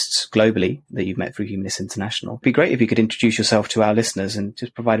humanists globally that you've met through Humanists International. It'd be great if you could introduce yourself to our listeners and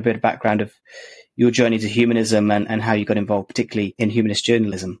just provide a bit of background of your journey to humanism and how you got involved, particularly in humanist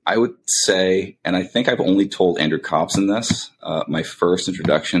journalism. I would say, and I think I've only told Andrew Jacobsen this, my first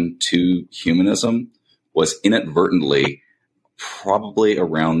introduction to humanism was inadvertently probably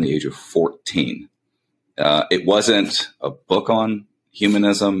around the age of 14. It wasn't a book on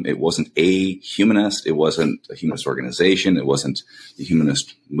humanism. It wasn't a humanist. It wasn't a humanist organization. It wasn't the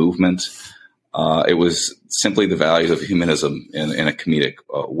humanist movement. It was simply the values of humanism in a comedic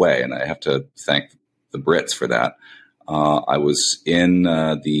way, and I have to thank the Brits for that. I was in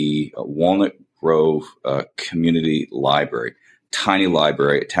the Walnut Grove Community Library, tiny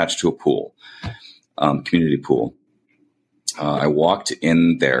library attached to a pool, community pool. I walked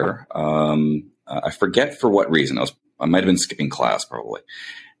in there. I forget for what reason. I might have been skipping class probably.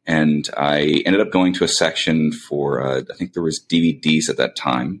 And I ended up going to a section for, I think there was DVDs at that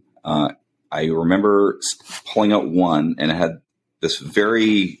time. I remember pulling out one, and it had this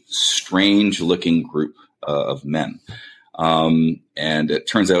very strange looking group of men. And it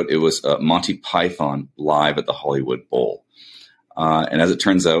turns out it was Monty Python live at the Hollywood Bowl. And as it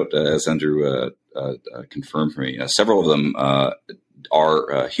turns out, as Andrew confirmed for me, several of them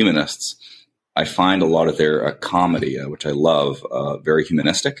are humanists. I find a lot of their comedy, which I love, very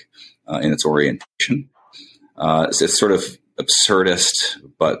humanistic in its orientation. It's sort of absurdist,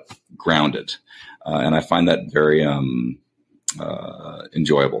 but grounded. And I find that very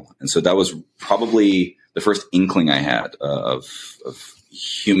enjoyable. And so that was probably the first inkling I had of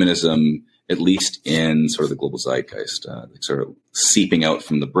humanism, at least in sort of the global zeitgeist, sort of seeping out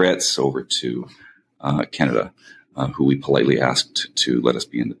from the Brits over to Canada, who we politely asked to let us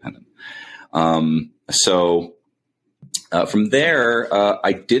be independent. So from there,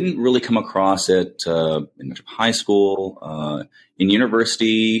 I didn't really come across it in much of high school. In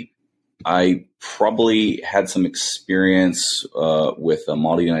university, I probably had some experience with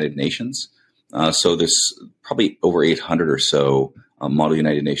Model United Nations. So there's probably over 800 or so Model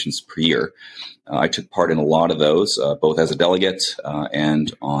United Nations per year. I took part in a lot of those, both as a delegate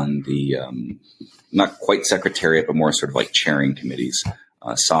and on the not quite secretariat, but more sort of like chairing committees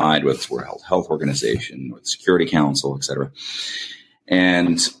side with World Health Organization, with Security Council, et cetera.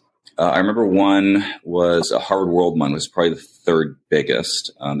 And I remember one was a Harvard World one, was probably the third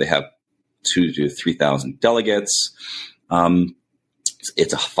biggest. They have 2,000 to 3,000 delegates.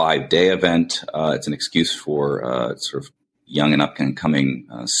 It's a 5-day event. It's an excuse for sort of young and up-and-coming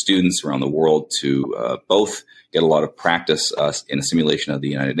students around the world to both get a lot of practice in a simulation of the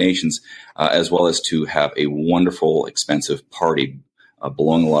United Nations, as well as to have a wonderful, expensive party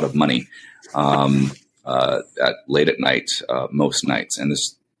blowing a lot of money late at night, most nights. And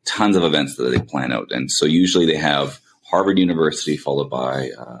there's tons of events that they plan out. And so usually they have Harvard University followed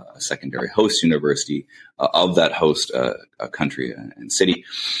by a secondary host university of that host country and city.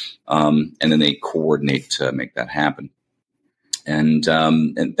 And then they coordinate to make that happen. And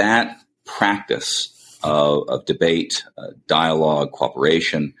that practice of debate, dialogue,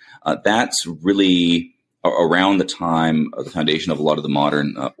 cooperation, that's really around the time of the foundation of a lot of the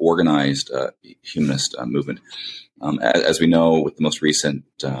modern organized humanist movement. As we know, with the most recent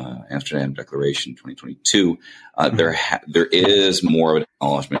Amsterdam Declaration 2022, there is more of an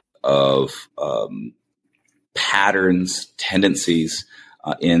acknowledgement of patterns, tendencies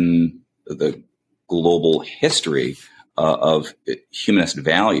in the global history of humanist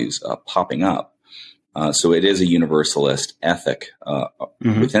values popping up. So it is a universalist ethic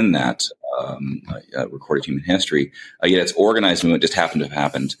within that recorded human history. Yet its organized movement just happened to have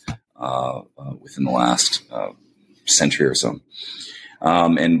happened within the last century or so.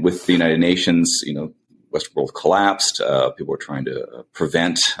 And with the United Nations, Western world collapsed. People were trying to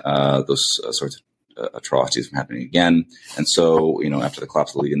prevent those sorts of atrocities from happening again. And so, after the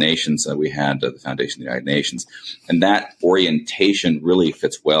collapse of the League of Nations, we had the foundation of the United Nations. And that orientation really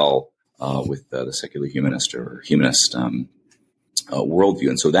fits well with the secular humanist or humanist worldview.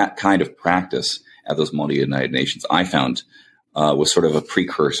 And so that kind of practice at those Model United Nations, I found, was sort of a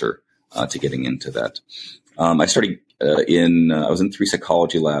precursor to getting into that. I started I was in 3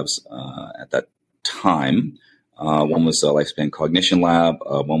 psychology labs at that time. One was a lifespan cognition lab.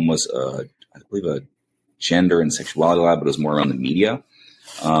 One was, I believe, a gender and sexuality lab, but it was more around the media.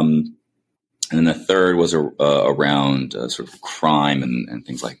 And then the third was around sort of crime and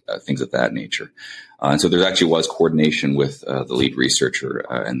things like things of that nature. And so there actually was coordination with the lead researcher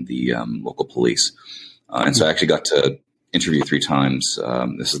and the local police. And so I actually got to interview 3 times.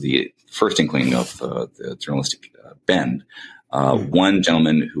 This is the first inkling of the journalistic bend. One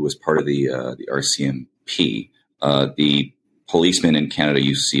gentleman who was part of the RCMP, the policemen in Canada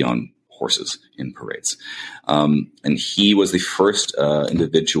you see on horses in parades. And he was the first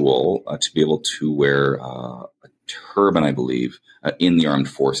individual to be able to wear a turban, I believe, in the armed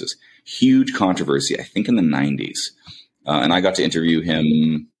forces. Huge controversy, I think in the 90s. And I got to interview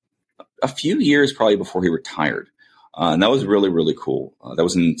him a few years probably before he retired. And that was really, really cool. That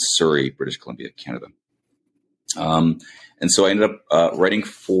was in Surrey, British Columbia, Canada. And so I ended up writing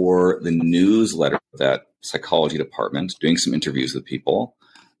for the newsletter of that psychology department, doing some interviews with people.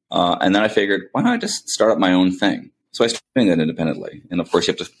 And then I figured, why not just start up my own thing? So I started doing that independently. And of course,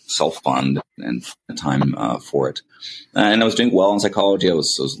 you have to self-fund and time for it. And I was doing well in psychology. I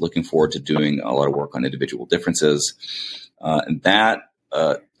was looking forward to doing a lot of work on individual differences. And that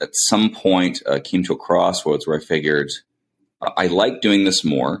at some point came to a crossroads where I figured I like doing this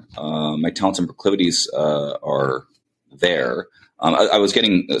more. My talents and proclivities are there. I was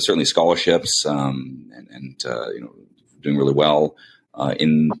getting certainly scholarships and doing really well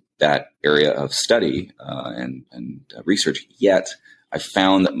in that area of study and research. Yet I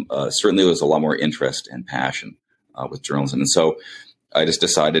found that certainly there was a lot more interest and passion with journalism. And so I just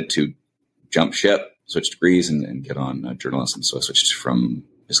decided to jump ship, switch degrees, and get on journalism. So I switched from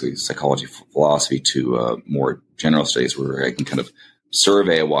basically psychology, philosophy to more general studies where I can kind of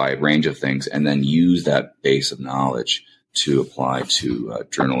survey a wide range of things and then use that base of knowledge to apply to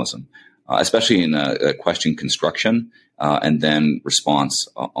journalism, especially in question construction and then response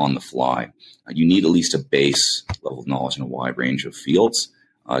on the fly. You need at least a base level of knowledge in a wide range of fields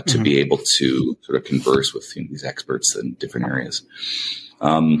to be able to sort of converse with these experts in different areas.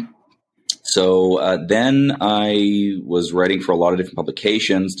 So then I was writing for a lot of different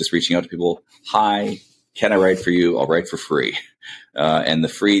publications, just reaching out to people. Hi, can I write for you? I'll write for free. And the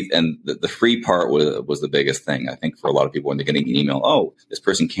free part was the biggest thing, I think, for a lot of people when they're getting an email. Oh, this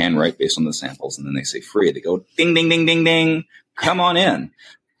person can write based on the samples. And then they say free. They go, ding, ding, ding, ding, ding. Come on in.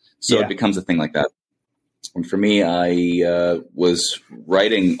 So It becomes a thing like that. And for me, I was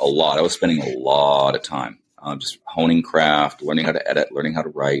writing a lot. I was spending a lot of time just honing craft, learning how to edit, learning how to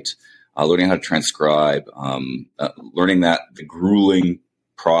write, learning how to transcribe, learning that the grueling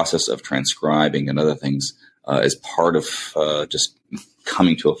process of transcribing and other things is part of just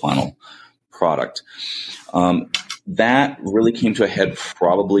coming to a final product. That really came to a head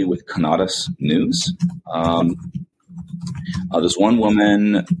probably with Conatus News. There's one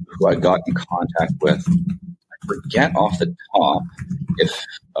woman who I got in contact with. I forget off the top if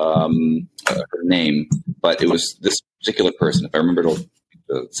her name, but it was this particular person. If I remember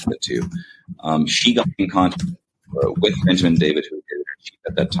to send it to you. She got in contact with Benjamin David, who was editor-in-chief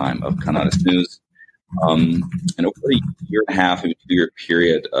at that time of Conatus News. And over a year and a half, maybe 2 year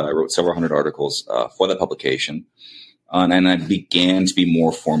period, I wrote several hundred articles for that publication. And I began to be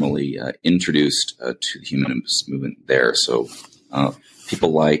more formally introduced to the humanist movement there. So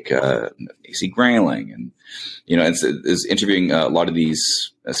people like A.C. Grayling and, is interviewing a lot of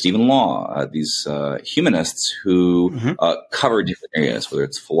these Stephen Law, these humanists who cover different areas, whether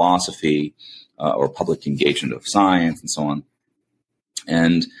it's philosophy or public engagement of science and so on.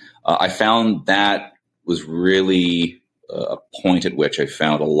 And I found that was really a point at which I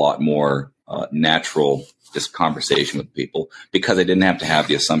found a lot more natural just conversation with people, because I didn't have to have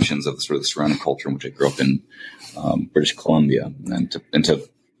the assumptions of the sort of the surrounding culture in which I grew up in British Columbia. And to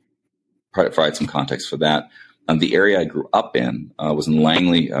provide some context for that, the area I grew up in was in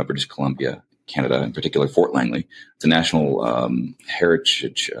Langley, British Columbia, Canada, in particular Fort Langley. It's a national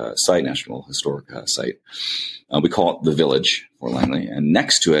heritage site, national historic site. We call it the Village, Fort Langley. And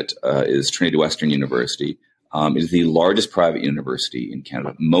next to it is Trinity Western University. It is the largest private university in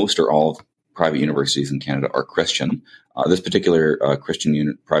Canada. Most or all private universities in Canada are Christian. This particular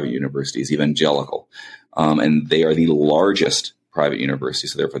Christian private university is evangelical. And they are the largest private university.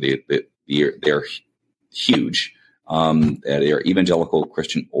 So therefore they are huge. They are evangelical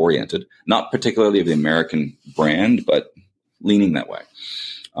Christian oriented, not particularly of the American brand, but leaning that way.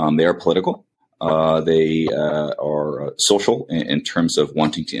 They are political. They are social in terms of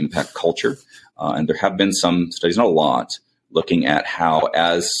wanting to impact culture. And there have been some studies, not a lot, looking at how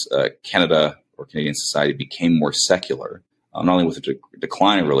as Canada or Canadian society became more secular, not only with the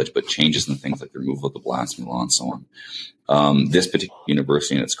decline of religion, but changes in things like the removal of the blasphemy law and so on. This particular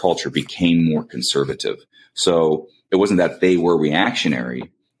university and its culture became more conservative. So it wasn't that they were reactionary.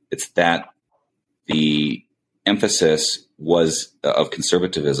 It's that the emphasis was of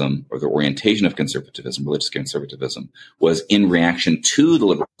conservatism, or the orientation of conservatism, religious conservatism, was in reaction to the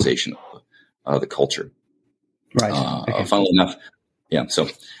liberalization of the culture. Right. Okay. Funnily enough, yeah. So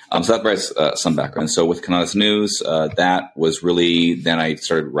that provides some background. So with Conatus News, that was really, then I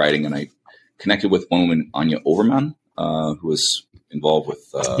started writing, and I connected with one woman, Anya Overman, who was involved with.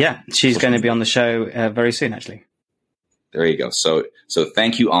 She's going to be on the show very soon, actually. There you go. So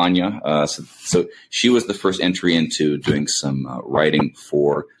thank you, Anya. So she was the first entry into doing some writing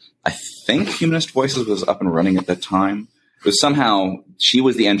for, I think Humanist Voices was up and running at that time. It was somehow, she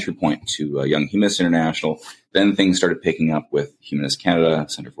was the entry point to Young Humanists International. Then things started picking up with Humanist Canada,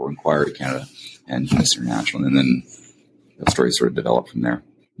 Centre for Inquiry Canada, and Humanists International. And then the story sort of developed from there.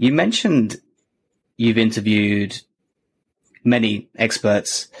 You mentioned you've interviewed many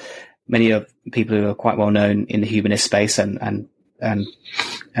experts, many of people who are quite well known in the humanist space and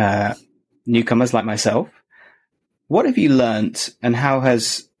newcomers like myself. What have you learnt, and how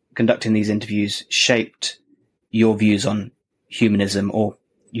has conducting these interviews shaped your views on humanism or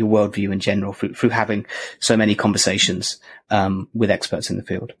your worldview in general through having so many conversations with experts in the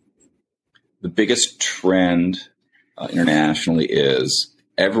field? The biggest trend internationally is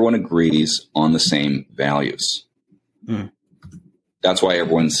everyone agrees on the same values. That's why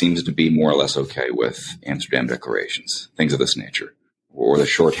everyone seems to be more or less okay with Amsterdam declarations, things of this nature, or the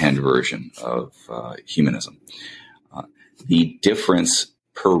shorthand version of humanism. The difference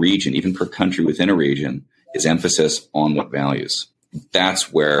per region, even per country within a region, is emphasis on what values.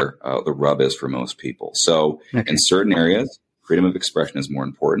 That's where the rub is for most people. So in certain areas, freedom of expression is more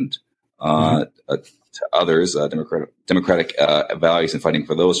important. To others, democratic values and fighting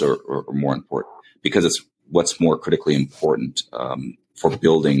for those are more important, because it's what's more critically important for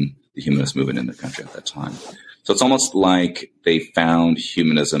building the humanist movement in their country at that time. So it's almost like they found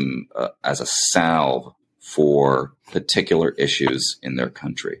humanism as a salve for particular issues in their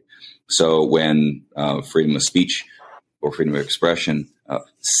country. So when freedom of speech or freedom of expression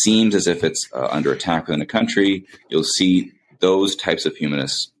seems as if it's under attack within a country, you'll see those types of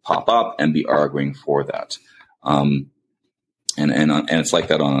humanists pop up and be arguing for that. And it's like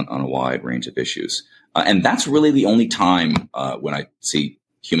that on a wide range of issues. And that's really the only time when I see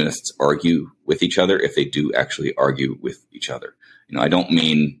humanists argue with each other, if they do actually argue with each other. I don't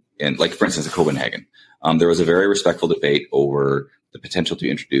mean, and like, for instance, in Copenhagen, there was a very respectful debate over the potential to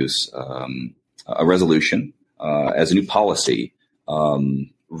introduce a resolution as a new policy,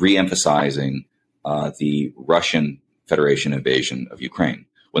 re-emphasizing the Russian Federation invasion of Ukraine,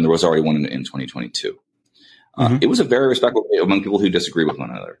 when there was already one in 2022. It was a very respectful debate among people who disagree with one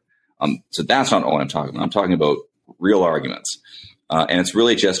another. So that's not all I'm talking about. I'm talking about real arguments. And it's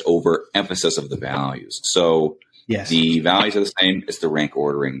really just over emphasis of the values. So the values are the same. It's the rank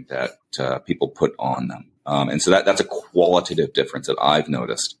ordering that people put on them. And so that's a qualitative difference that I've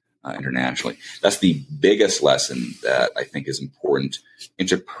noticed internationally. That's the biggest lesson that I think is important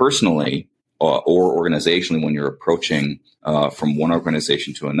interpersonally or organizationally when you're approaching from one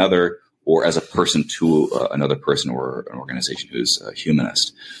organization to another, or as a person to another person or an organization who's a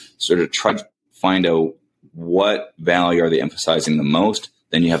humanist. So to try to find out what value are they emphasizing the most,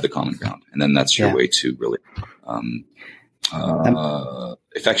 then you have the common ground. And then that's your way to really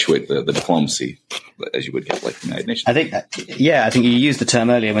effectuate the diplomacy, as you would get like the United Nations. I think you used the term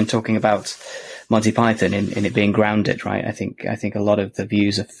earlier when talking about Monty Python in it being grounded, right? I think a lot of the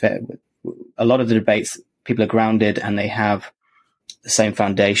views a lot of the debates, people are grounded and they have the same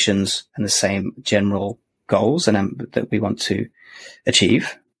foundations and the same general goals and that we want to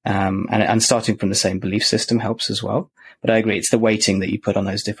achieve. And starting from the same belief system helps as well. But I agree, it's the weighting that you put on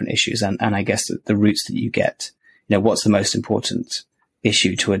those different issues and I guess the routes that you get. What's the most important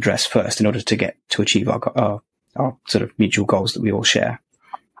issue to address first in order to achieve our sort of mutual goals that we all share.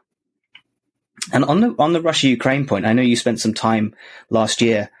 And on the Russia-Ukraine point, I know you spent some time last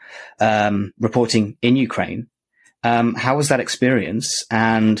year reporting in Ukraine. How was that experience?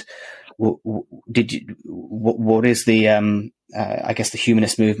 And what is the I guess the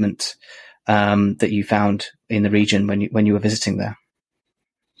humanist movement that you found in the region when you were visiting there?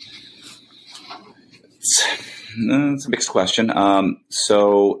 It's a mixed question.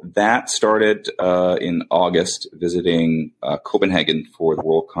 So that started in August, visiting Copenhagen for the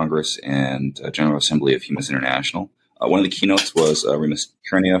World Congress and General Assembly of Humanists International. One of the keynotes was Remus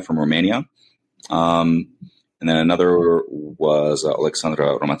Chernia from Romania. And then another was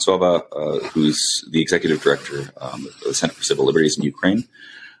Alexandra Romatsova, who's the executive director of the Center for Civil Liberties in Ukraine.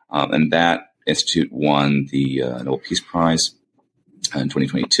 And that institute won the Nobel Peace Prize in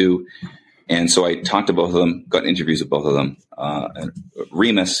 2022. And so I talked to both of them, got interviews with both of them. And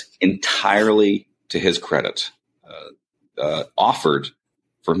Remus, entirely to his credit, offered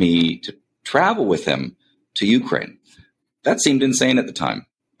for me to travel with him to Ukraine. That seemed insane at the time.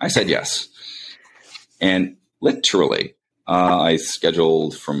 I said yes. And literally, I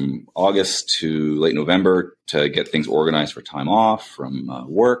scheduled from August to late November to get things organized for time off from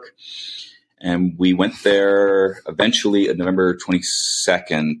work. And we went there eventually on November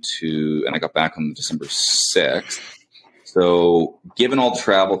 22nd and I got back on December 6th. So given all the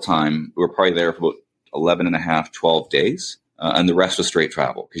travel time, we were probably there for about 11 and a half, 12 days. And the rest was straight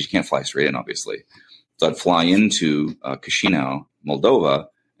travel because you can't fly straight in, obviously. So I'd fly into Chisinau, Moldova,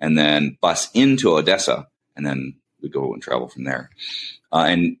 and then bus into Odessa, and then we'd go and travel from there.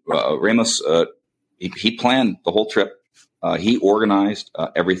 And Remus, he planned the whole trip. He organized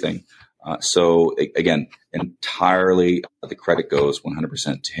everything. So again, entirely the credit goes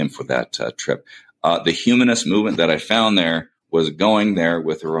 100% to him for that trip. The humanist movement that I found there was going there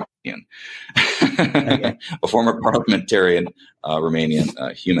with a Romanian, a former parliamentarian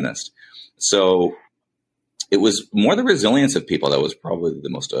Romanian humanist. So it was more the resilience of people that was probably the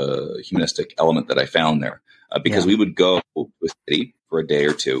most humanistic element that I found there, because we would go to a city for a day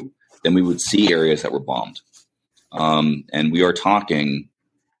or two, then we would see areas that were bombed. And we are talking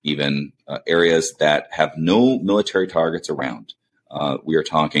even areas that have no military targets around. We are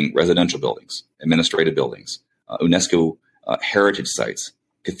talking residential buildings, administrative buildings, UNESCO heritage sites,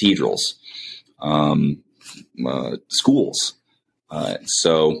 cathedrals, schools.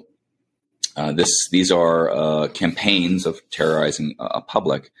 These are campaigns of terrorizing a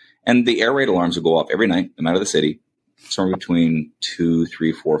public, and the air raid alarms will go off every night, no matter the city, somewhere between 2,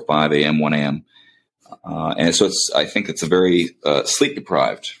 3, 4, 5 a.m., 1 a.m. And so I think it's a very sleep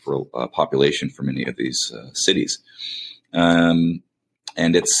deprived for population for many of these cities, and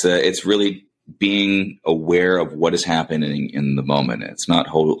it's really being aware of what is happening in the moment. It's not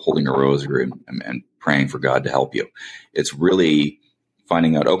holding a rosary and praying for God to help you. It's really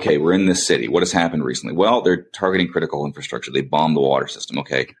finding out, okay, we're in this city. What has happened recently? Well, they're targeting critical infrastructure. They bombed the water system.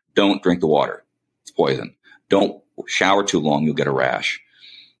 Okay, don't drink the water. It's poison. Don't shower too long. You'll get a rash.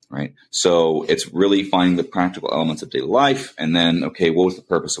 Right. So it's really finding the practical elements of daily life. And then, okay, what was the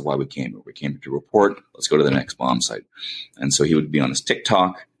purpose of why we came here? We came here to report. Let's go to the next bomb site. And so he would be on his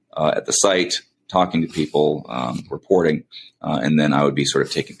TikTok at the site, talking to people, reporting. And then I would be sort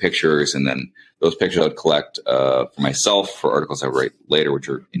of taking pictures. And then those pictures I would collect for myself for articles I would write later, which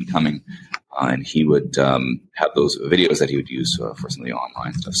are incoming. And he would have those videos that he would use for some of the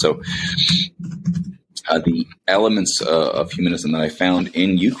online stuff. So the elements of humanism that I found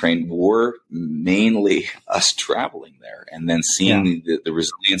in Ukraine were mainly us traveling there and then seeing the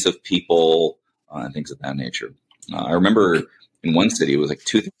resilience of people and things of that nature. I remember in one city, it was like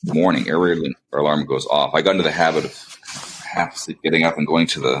 2 in the morning, air raid alarm goes off. I got into the habit of half asleep, getting up and going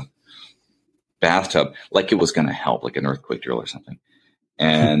to the bathtub like it was going to help, like an earthquake drill or something.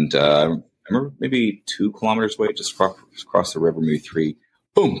 And I remember maybe 2 kilometers away, just across the river, maybe 3,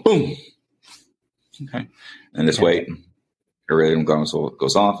 boom, boom. Okay. And this way, air raid goes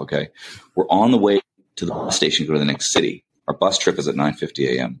off. Okay. We're on the way to the bus station to go to the next city. Our bus trip is at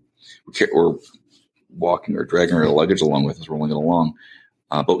 9:50 a.m. We're walking or dragging our luggage along with us, rolling it along.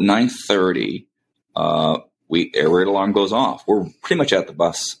 About 9:30, air raid alarm goes off. We're pretty much at the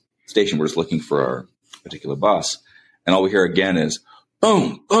bus station. We're just looking for our particular bus. And all we hear again is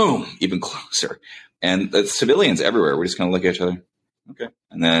boom, boom, even closer. And the civilians everywhere, we're just kind of looking at each other. Okay.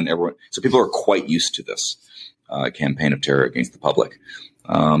 And then so people are quite used to this campaign of terror against the public.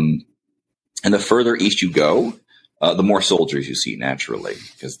 And the further east you go, the more soldiers you see naturally,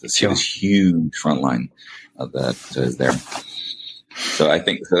 because this huge front line that is there. So I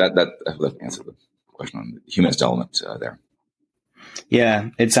think that answers the question on the humanist element there. Yeah,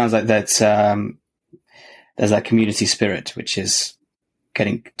 it sounds like that's there's that community spirit, which is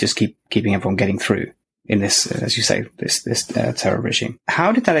keeping everyone getting through in this, as you say, this terror regime.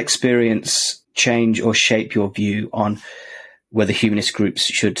 How did that experience change or shape your view on whether humanist groups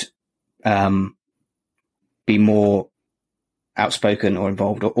should be more outspoken or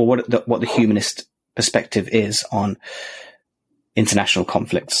involved, or what the humanist perspective is on international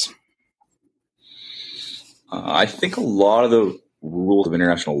conflicts? I think a lot of the rules of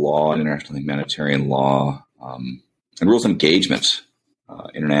international law and international humanitarian law and rules of engagement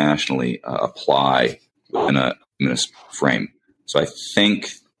internationally apply within a humanist frame. So I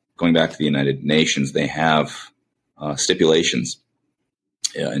think going back to the United Nations, they have stipulations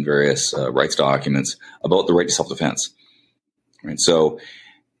in various rights documents about the right to self-defense. Right. So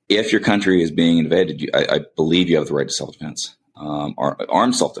if your country is being invaded, I believe you have the right to self-defense,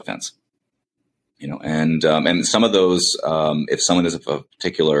 armed self-defense. And some of those, if someone is of a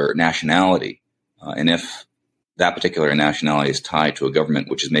particular nationality, and if that particular nationality is tied to a government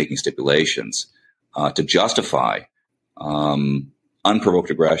which is making stipulations to justify unprovoked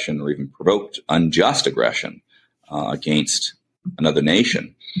aggression or even provoked unjust aggression against another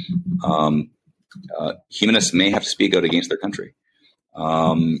nation, humanists may have to speak out against their country.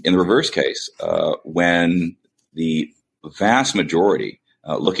 In the reverse case, when the vast majority,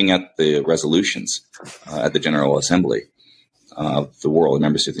 looking at the resolutions at the General Assembly of the world, the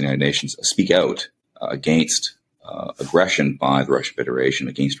member states of the United Nations, speak out against aggression by the Russian Federation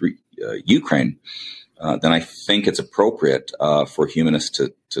against Ukraine, then I think it's appropriate for humanists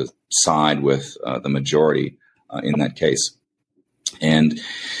to side with the majority in that case. And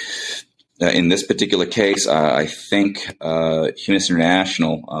In this particular case, I think Humanistic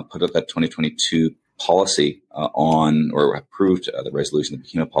International put up that 2022 policy or approved the resolution of the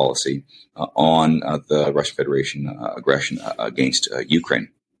HUMA policy on the Russian Federation aggression against Ukraine.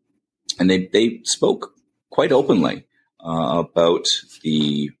 And they spoke quite openly about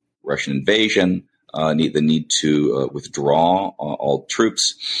the Russian invasion, the need to withdraw all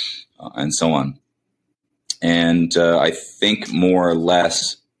troops, and so on. And I think more or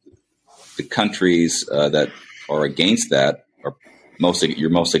less the countries that are against that you're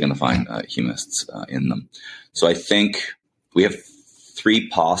mostly going to find humanists in them. So I think we have three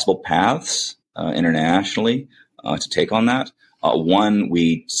possible paths internationally to take on that. One,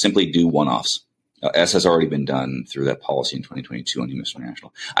 we simply do one-offs, as has already been done through that policy in 2022 on Humanistic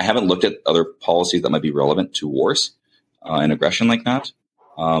International. I haven't looked at other policies that might be relevant to wars and aggression like that.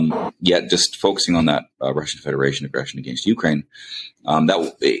 Yet just focusing on that Russian Federation aggression against Ukraine,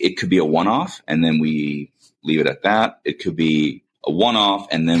 that it could be a one-off and then we leave it at that. It could be a one-off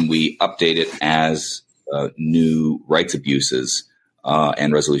and then we update it as new rights abuses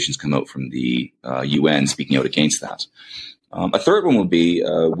and resolutions come out from the UN speaking out against that. A third one would be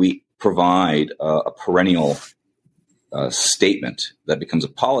we provide a perennial statement that becomes a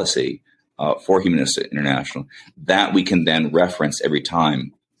policy for Humanistic International that we can then reference every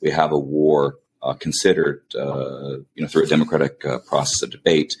time we have a war considered, through a democratic process of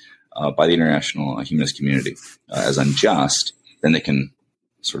debate by the international humanist community as unjust. Then they can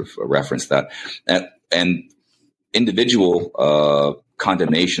sort of reference that, and individual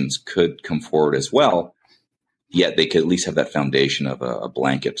condemnations could come forward as well. Yet they could at least have that foundation of a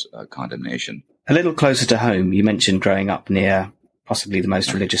blanket condemnation. A little closer to home, you mentioned growing up near possibly the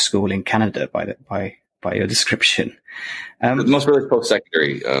most religious school in Canada by your description. The most religious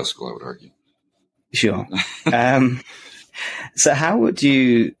post-secondary school, I would argue. Sure. So how would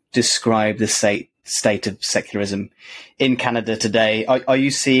you describe the state of secularism in Canada today? Are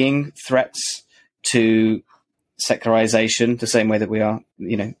you seeing threats to secularization the same way that we are,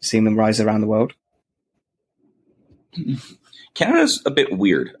 seeing them rise around the world? Canada's a bit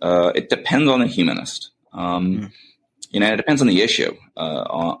weird. It depends on the humanist. It depends on the issue.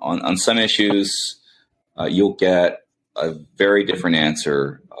 On some issues, you'll get a very different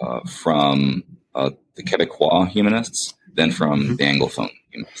answer from the Quebecois humanists than from the Anglophone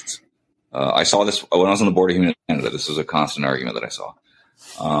humanists. I saw this when I was on the board of Humanist Canada. This was a constant argument that I saw.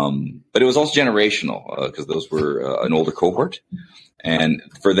 But it was also generational because those were an older cohort. And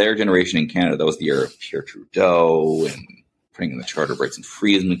for their generation in Canada, that was the era of Pierre Trudeau and putting in the Charter of Rights and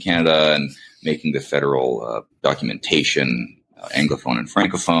Freedom in Canada and making the federal documentation Anglophone and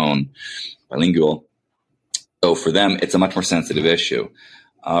Francophone, bilingual. So for them, it's a much more sensitive issue.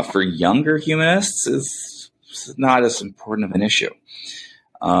 For younger humanists, it's not as important of an issue.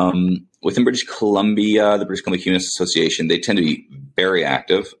 Within British Columbia, the British Columbia Humanist Association, they tend to be very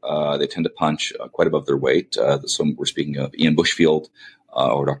active. They tend to punch quite above their weight. So we're speaking of Ian Bushfield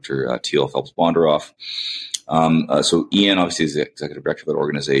or Dr. Teal Phelps-Bondaroff. So Ian obviously is the executive director of that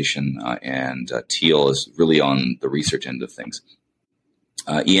organization, and Teal is really on the research end of things.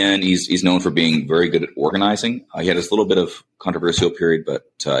 Ian, he's known for being very good at organizing. He had this little bit of controversial period,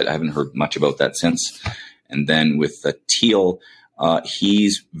 but I haven't heard much about that since. And then with Teal,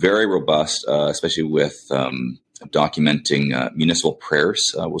 he's very robust, especially with documenting municipal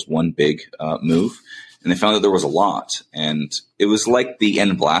prayers was one big move. And they found that there was a lot. And it was like the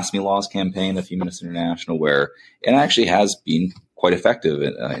End Blasphemy Laws campaign of Humanistic International, where it actually has been quite effective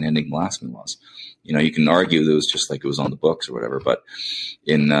in ending blasphemy laws. You can argue that it was just like it was on the books or whatever. But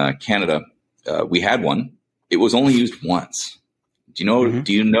in Canada, we had one. It was only used once. Do you know? Mm-hmm.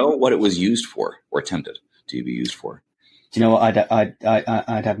 Do you know what it was used for, or attempted to be used for? Do you know what?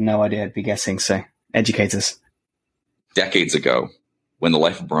 I'd have no idea. I'd be guessing. So educate us. Decades ago, when The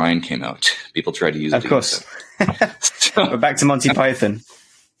Life of Brian came out, people tried to use it. Of course. We're back to Monty Python.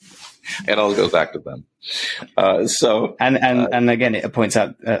 It all goes back to them. And again, it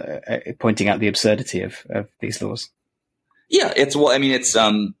pointing out the absurdity of these laws. Yeah, it's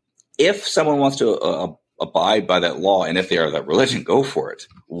if someone wants to abide by that law, and if they are that religion, go for it.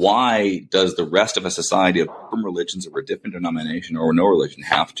 Why does the rest of a society of from religions of a different denomination or no religion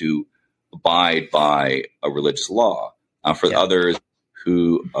have to abide by a religious law? For others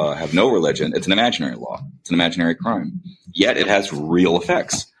who have no religion, it's an imaginary law. It's an imaginary crime. Yet it has real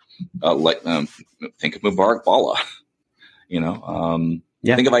effects. Think of Mubarak Bala.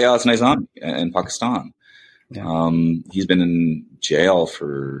 Think of Ayaz Nizami in Pakistan. Yeah. He's been in jail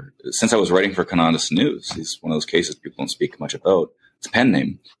since I was writing for Kanandis News. He's one of those cases people don't speak much about. It's a pen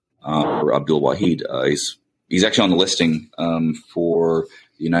name, or Abdul Wahid. He's actually on the listing for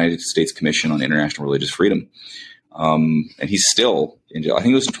the United States Commission on International Religious Freedom. And he's still in jail. I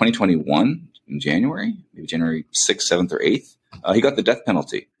think it was in 2021 in January, maybe January 6th, 7th, or 8th. He got the death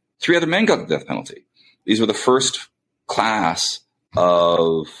penalty. 3 other men got the death penalty. These were the first class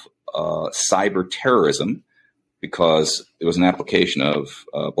of cyber terrorism, because it was an application of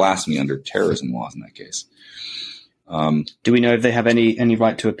blasphemy under terrorism laws in that case. Do we know if they have any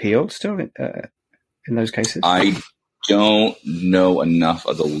right to appeal still in those cases? I don't know enough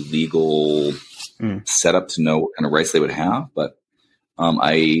of the legal setup to know what kind of rights they would have, but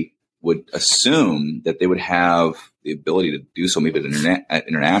I would assume that they would have the ability to do so maybe at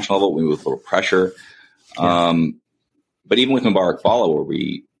international level, maybe with a little pressure. Yeah. But even with Mubarak Bala, where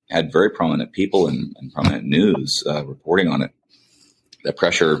we had very prominent people and prominent news reporting on it, that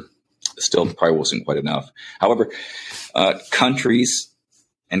pressure still probably wasn't quite enough. However, countries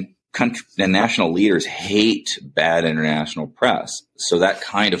and national leaders hate bad international press, so that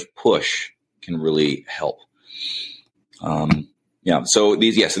kind of push can really help. So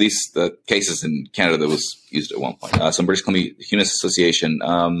these the cases in Canada that was used at one point. So in British Columbia, the Humanist Association,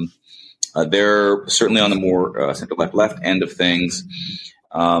 they're certainly on the more center left end of things,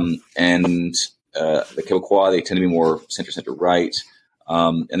 and the Quebecois, they tend to be more center right.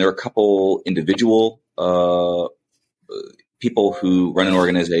 And there are a couple individual people who run an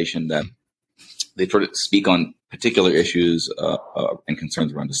organization that they try to speak on particular issues and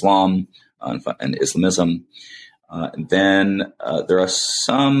concerns around Islam and Islamism. And then there are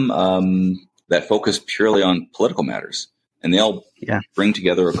some that focus purely on political matters, and they'll bring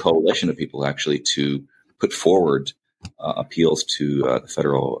together a coalition of people actually to put forward appeals to the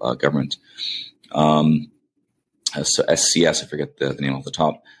federal government. So SCS, I forget the name off the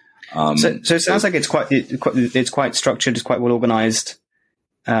top. So it sounds like it's quite structured, it's quite well organized.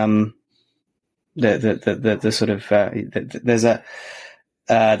 The sort of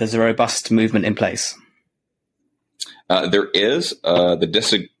there's a robust movement in place. There is. The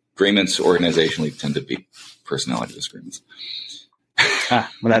disagreements organizationally tend to be personality disagreements.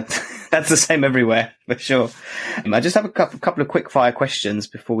 Well, that's the same everywhere, for sure. I just have a couple of quick fire questions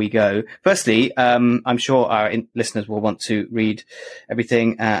before we go. Firstly, I'm sure our listeners will want to read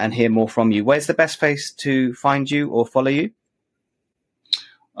everything and hear more from you. Where's the best place to find you or follow you?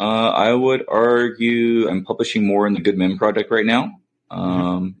 I would argue I'm publishing more in the Good Men Project right now.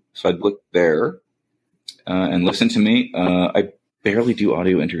 So I'd look there and listen to me. I barely do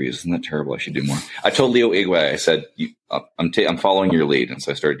audio interviews. Isn't that terrible? I should do more. I told Leo Igwe, I said, I'm following your lead. And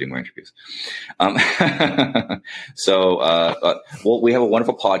so I started doing more interviews. We have a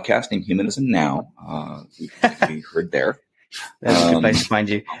wonderful podcast named Humanism Now. We heard there. That's a good place to find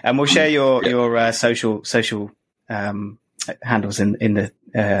you. And we'll share your social handles in the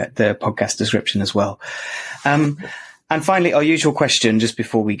podcast description as well. And finally, our usual question just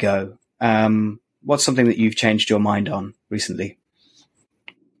before we go. What's something that you've changed your mind on recently?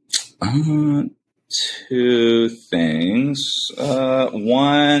 Two things.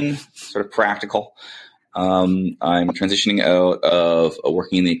 One, sort of practical. I'm transitioning out of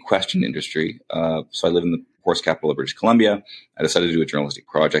working in the equestrian industry. So I live in the horse capital of British Columbia. I decided to do a journalistic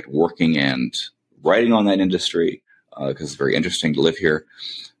project working and writing on that industry because it's very interesting to live here.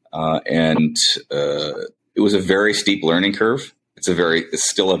 And it was a very steep learning curve. It's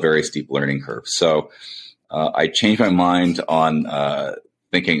still a very steep learning curve. So I changed my mind on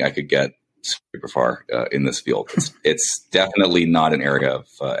thinking I could get super far in this field. It's definitely not an area of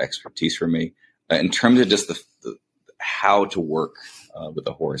expertise for me in terms of just the how to work with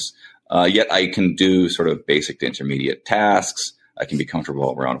a horse. Yet I can do sort of basic to intermediate tasks. I can be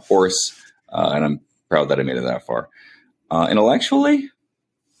comfortable around a horse, and I'm proud that I made it that far. Intellectually,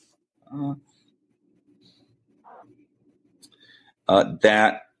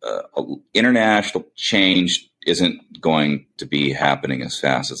 that international change isn't going to be happening as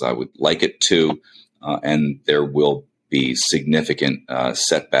fast as I would like it to, and there will be significant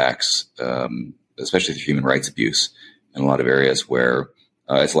setbacks, especially through human rights abuse in a lot of areas where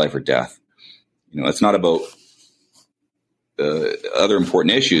it's life or death. It's not about other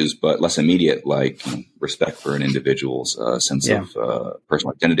important issues, but less immediate, like respect for an individual's sense of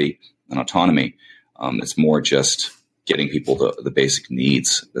personal identity and autonomy. It's more just getting people the basic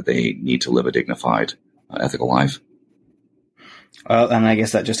needs that they need to live a dignified, ethical life. Well, and I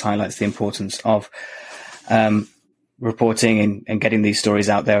guess that just highlights the importance of reporting and getting these stories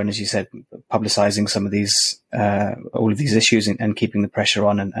out there. And as you said, publicizing some of these, all of these issues and keeping the pressure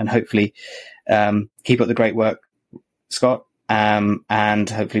on and hopefully keep up the great work, Scott. And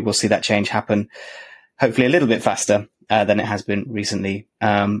hopefully we'll see that change happen, hopefully a little bit faster than it has been recently.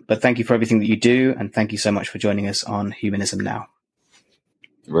 But thank you for everything that you do. And thank you so much for joining us on Humanism Now.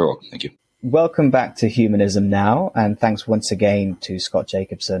 Very well. Thank you. Welcome back to Humanism Now, and thanks once again to Scott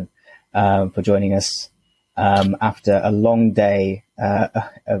Jacobsen for joining us after a long day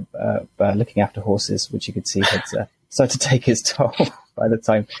of looking after horses, which you could see had started to take its toll by the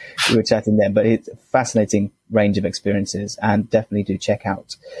time we were chatting then. But it's a fascinating range of experiences, and definitely do check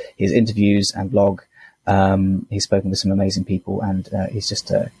out his interviews and blog. He's spoken with some amazing people, and he's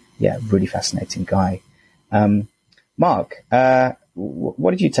just a really fascinating guy. Mark,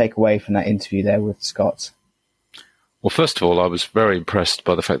 what did you take away from that interview there with Scott? Well, first of all, I was very impressed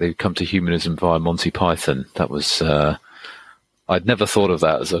by the fact that he'd come to humanism via Monty Python. That was, I'd never thought of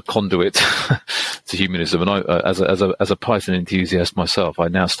that as a conduit to humanism. And I, as a Python enthusiast myself, I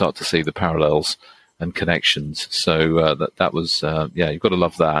now start to see the parallels and connections. So that was, you've got to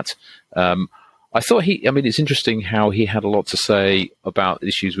love that. I thought it's interesting how he had a lot to say about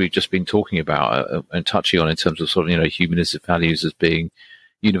issues we've just been talking about and touching on in terms of sort of, humanistic values as being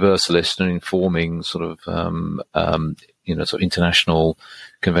universalist and informing sort of, sort of international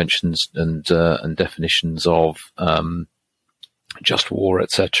conventions and definitions of just war,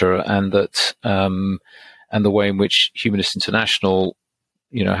 etc., and that and the way in which Humanist International,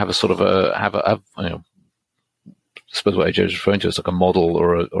 have a sort of I suppose what AJ is referring to is like a model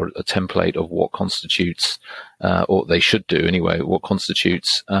or a template of what constitutes, or they should do anyway, what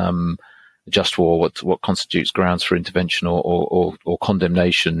constitutes just war, what constitutes grounds for intervention or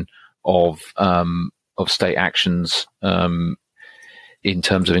condemnation of state actions in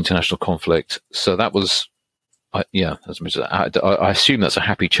terms of international conflict. So that was, I assume that's a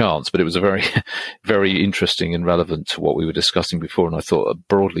happy chance, but it was a very, very interesting and relevant to what we were discussing before. And I thought,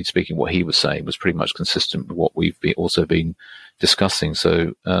 broadly speaking, what he was saying was pretty much consistent with what we've also been discussing.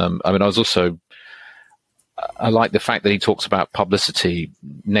 So, I like the fact that he talks about publicity,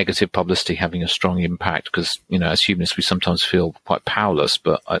 negative publicity having a strong impact, because, as humanists, we sometimes feel quite powerless,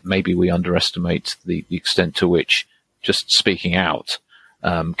 but maybe we underestimate the extent to which just speaking out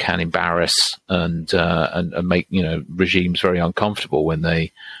can embarrass and make regimes very uncomfortable when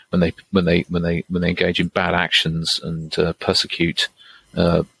they engage in bad actions and persecute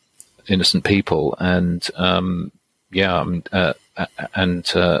innocent people. And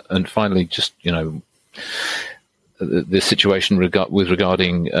finally, just the situation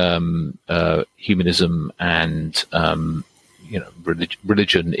regarding humanism and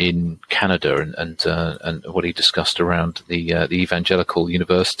religion in Canada and what he discussed around the evangelical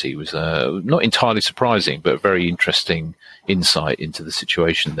university was not entirely surprising, but a very interesting insight into the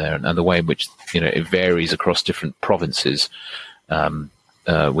situation there and the way in which it varies across different provinces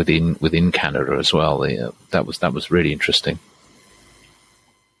within Canada as well. That was really interesting.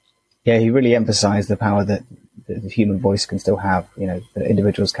 Yeah, he really emphasized the power that the human voice can still have. That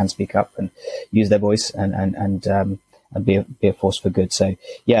individuals can speak up and use their voice and be a force for good. So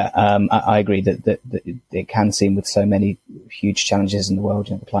I agree that it can seem, with so many huge challenges in the world,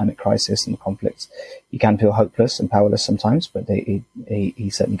 the climate crisis and the conflicts, you can feel hopeless and powerless sometimes, but he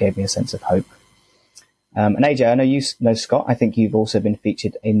certainly gave me a sense of hope. And AJ, I know you know Scott. I think you've also been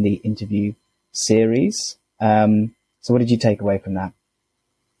featured in the interview series. So what did you take away from that?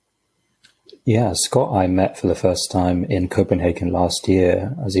 Yeah, Scott I met for the first time in Copenhagen last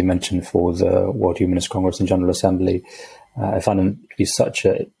year, as he mentioned, for the World Humanist Congress and General Assembly. I found him to be such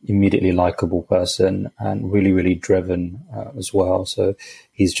an immediately likable person and really, really driven as well. So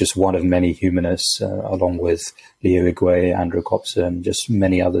he's just one of many humanists, along with Leo Igwe, Andrew Jacobsen, just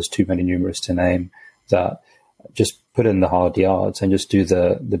many others, too many numerous to name, that just put in the hard yards and just do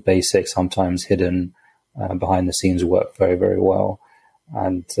the basic, sometimes hidden behind the scenes work very, very well.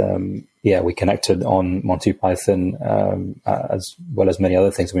 And we connected on Monty Python as well as many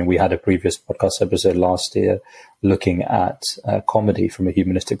other things. I mean, we had a previous podcast episode last year looking at comedy from a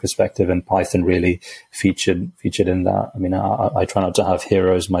humanistic perspective, and Python really featured in that. I mean, I try not to have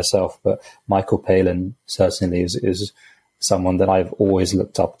heroes myself, but Michael Palin certainly is someone that I've always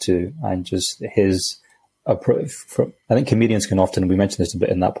looked up to, and just his approach. I think comedians can often, we mentioned this a bit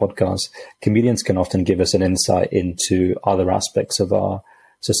in that podcast, comedians can often give us an insight into other aspects of our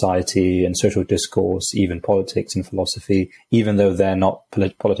society and social discourse, even politics and philosophy, even though they're not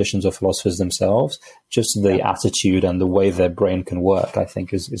politicians or philosophers themselves. Just the attitude and the way their brain can work, I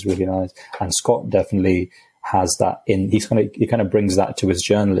think, is really nice. And Scott definitely has that he kind of brings that to his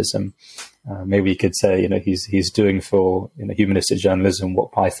journalism. Maybe you could say, he's doing for humanistic journalism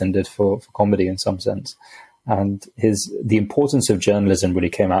what Python did for comedy in some sense. And the importance of journalism really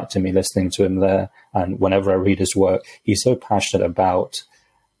came out to me listening to him there. And whenever I read his work, he's so passionate about,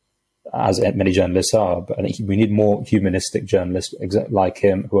 as many journalists are, but I think we need more humanistic journalists like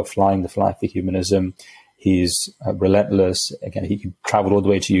him who are flying the flag for humanism. He's relentless. Again, he traveled all the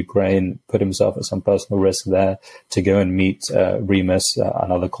way to Ukraine, put himself at some personal risk there to go and meet Remus,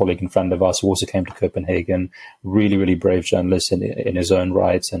 another colleague and friend of ours who also came to Copenhagen. Really, really brave journalist in his own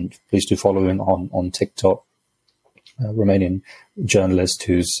right. And please do follow him on TikTok. Romanian journalist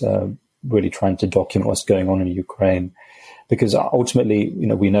who's really trying to document what's going on in Ukraine. Because ultimately,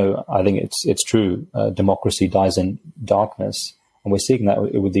 we know, I think it's true, democracy dies in darkness. And we're seeing that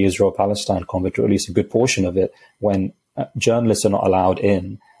with the Israel-Palestine conflict, or at least a good portion of it, when journalists are not allowed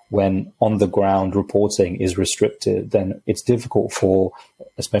in, when on-the-ground reporting is restricted, then it's difficult for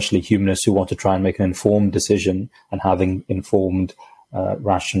especially humanists who want to try and make an informed decision and having informed,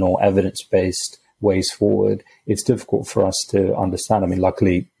 rational, evidence-based ways forward. It's difficult for us to understand. I mean,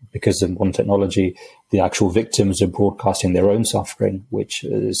 luckily, because of modern technology, the actual victims are broadcasting their own suffering, which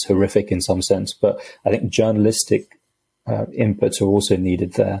is horrific in some sense. But I think journalistic inputs are also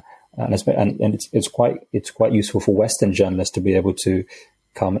needed there, and it's quite useful for Western journalists to be able to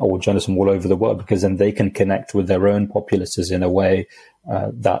come, or journalists from all over the world, because then they can connect with their own populaces in a way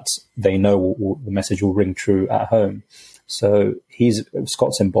that they know the message will ring true at home. So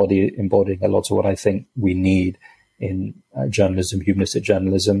Scott's embodying a lot of what I think we need in journalism, humanistic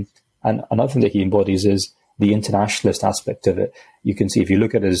journalism. And another thing that he embodies is the internationalist aspect of it. You can see if you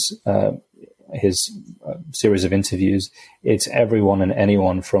look at his series of interviews, it's everyone and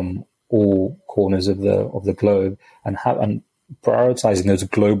anyone from all corners of the globe, and prioritizing those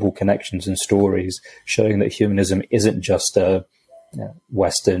global connections and stories, showing that humanism isn't just a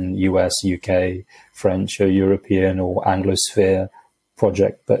Western, US, UK, French, or European, or Anglosphere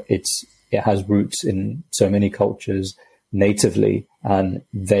project, but it has roots in so many cultures natively, and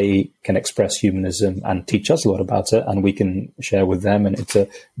they can express humanism and teach us a lot about it, and we can share with them, and it's a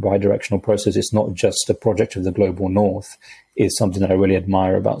bi-directional process. It's not just a project of the global north. Is something that I really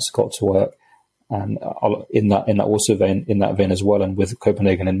admire about Scott's work. And in that vein as well, and with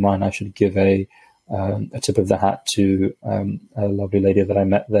Copenhagen in mind, I should give a tip of the hat to a lovely lady that I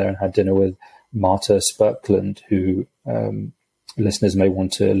met there and had dinner with, Marta Spurkland, who listeners may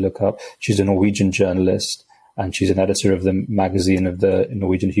want to look up. She's a Norwegian journalist, and she's an editor of the magazine of the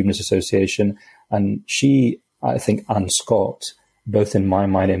Norwegian Humanist Association. And she, I think, and Scott, both in my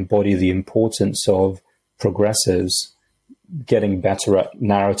mind, embody the importance of progressives getting better at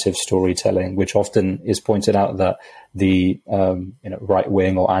narrative storytelling, which often is pointed out that the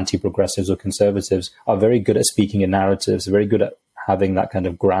right-wing or anti-progressives or conservatives are very good at speaking in narratives, very good at having that kind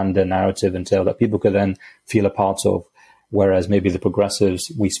of grander narrative and tale that people could then feel a part of. Whereas maybe the progressives,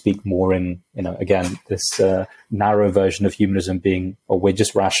 we speak more in, again, this narrow version of humanism being, we're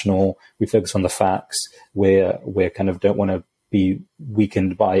just rational, we focus on the facts, we're kind of don't want to be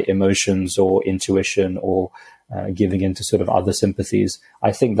weakened by emotions or intuition or giving into sort of other sympathies.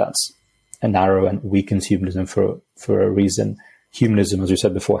 I think that's a narrow and weakens humanism for a reason. Humanism, as we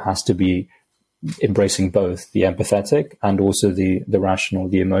said before, has to be embracing both the empathetic and also the rational,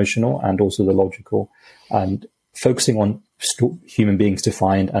 the emotional, and also the logical, and focusing on human beings to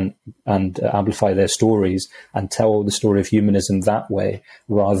find and amplify their stories and tell the story of humanism that way,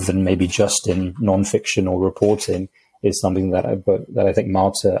 rather than maybe just in non-fiction or reporting, is something that I think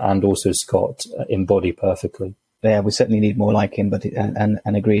Marta and also Scott embody perfectly. Yeah, we certainly need more like him, but and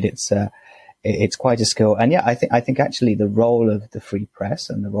agreed, it's quite a skill. And yeah, I think actually the role of the free press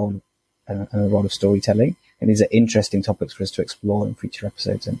and the role of storytelling, and these are interesting topics for us to explore in future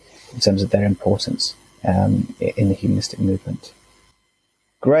episodes, and in terms of their importance in the humanistic movement.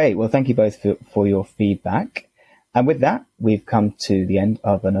 Great. Well, thank you both for your feedback. And with that, we've come to the end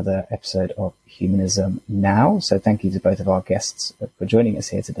of another episode of Humanism Now. So thank you to both of our guests for joining us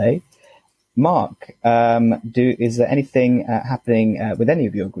here today. Mark, is there anything happening with any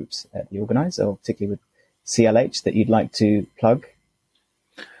of your groups that you organise, or particularly with CLH, that you'd like to plug?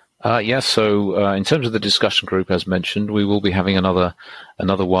 So in terms of the discussion group, as mentioned, we will be having another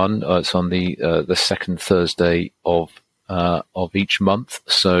one. It's on the second Thursday of each month.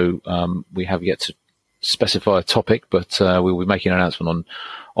 So we have yet to specify a topic, but we'll be making an announcement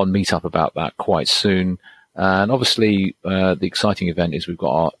on Meetup about that quite soon. And obviously, the exciting event is we've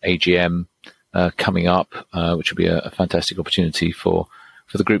got our AGM coming up, which will be a fantastic opportunity for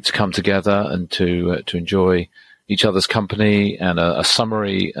the group to come together and to enjoy each other's company, and a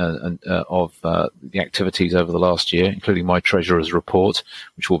summary of the activities over the last year, including my treasurer's report,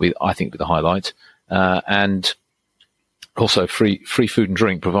 which will be, I think, the highlight, and also free food and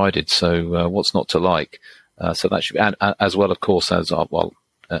drink provided. So what's not to like? So that should be, and as well, of course, as I'll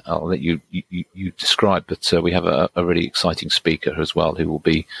let you describe, but we have a really exciting speaker as well who will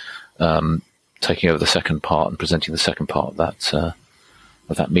be taking over the second part and presenting the second part of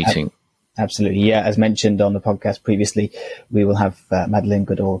that meeting. Absolutely. Yeah, as mentioned on the podcast previously, we will have Madeleine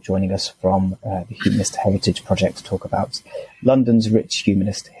Goodall joining us from the Humanist Heritage Project to talk about London's rich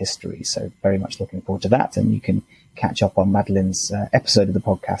humanist history. So very much looking forward to that. And you can catch up on Madeleine's episode of the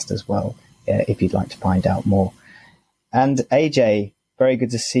podcast as well, if you'd like to find out more. And AJ, very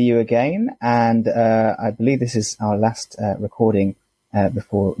good to see you again. And I believe this is our last recording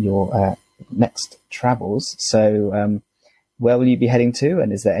before your next travels. So where will you be heading to?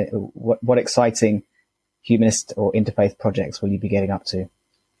 And is there what exciting humanist or interfaith projects will you be getting up to?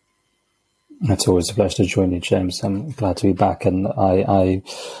 It's always a pleasure to join you, James. I'm glad to be back. And I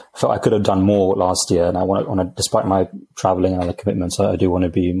felt I could have done more last year. And I want to, despite my traveling and other commitments, I do want to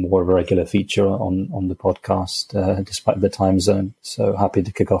be more of a regular feature on the podcast, despite the time zone. So happy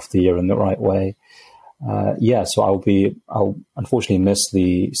to kick off the year in the right way. So I'll unfortunately miss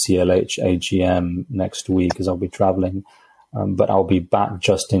the CLH AGM next week as I'll be traveling. But I'll be back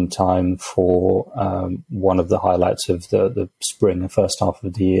just in time for one of the highlights of the spring and first half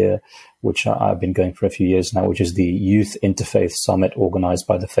of the year, which I've been going for a few years now, which is the Youth Interfaith Summit organized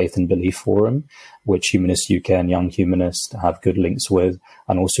by the Faith and Belief Forum, which Humanist UK and Young Humanists have good links with,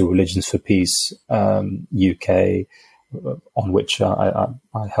 and also Religions for Peace UK, on which I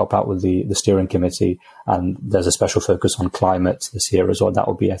help out with the steering committee. And there's a special focus on climate this year as well. That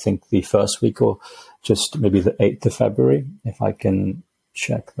will be, I think, the first week or just maybe the 8th of February, if I can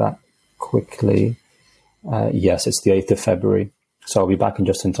check that quickly. Yes, it's the 8th of February. So I'll be back in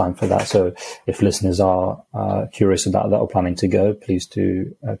just in time for that. So if listeners are curious about that or planning to go, please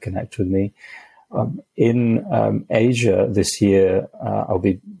do connect with me. In Asia this year, I'll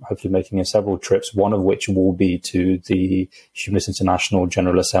be hopefully making several trips, one of which will be to the Humanist International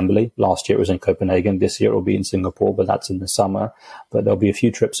General Assembly. Last year it was in Copenhagen. This year it will be in Singapore, but that's in the summer. But there'll be a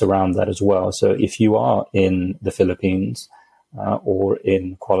few trips around that as well. So if you are in the Philippines or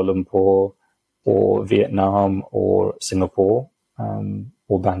in Kuala Lumpur or Vietnam or Singapore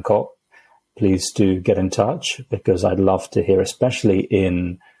or Bangkok, please do get in touch, because I'd love to hear, especially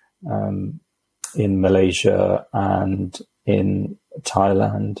in Malaysia and in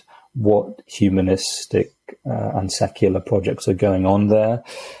Thailand, what humanistic and secular projects are going on there.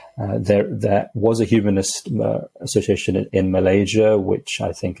 There was a humanist association in Malaysia, which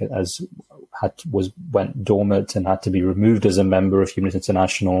I think went dormant and had to be removed as a member of Humanist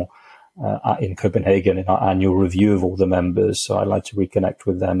International in Copenhagen in our annual review of all the members. So I'd like to reconnect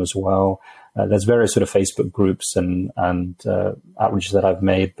with them as well. There's various sort of Facebook groups and outreaches that I've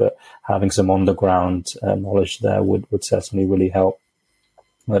made, but having some on the ground knowledge there would certainly really help.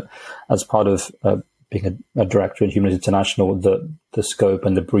 But as part of being a director in Humanist International, the scope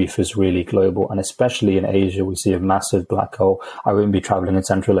and the brief is really global, and especially in Asia, we see a massive black hole. I won't be traveling in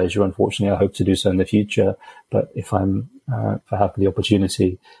Central Asia, unfortunately. I hope to do so in the future, but if I have the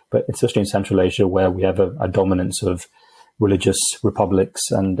opportunity, but especially in Central Asia, where we have a dominance of religious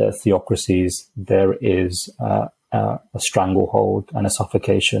republics and theocracies, there is a stranglehold and a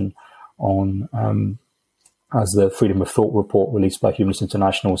suffocation on, as the Freedom of Thought report released by Humanist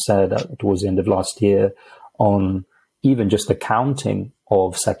International said towards the end of last year, on even just the counting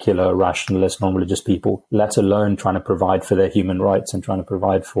of secular, rationalist, non-religious people, let alone trying to provide for their human rights and trying to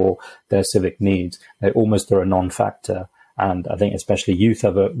provide for their civic needs. They almost are a non-factor. And I think especially youth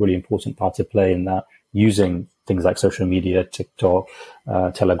have a really important part to play in that, using things like social media, TikTok,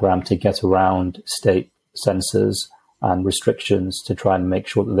 Telegram, to get around state censors and restrictions to try and make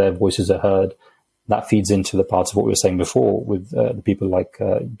sure that their voices are heard. That feeds into the parts of what we were saying before with the people like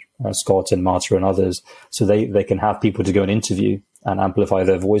Scott and Marta and others. So they can have people to go and interview and amplify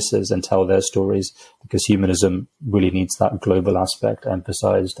their voices and tell their stories, because humanism really needs that global aspect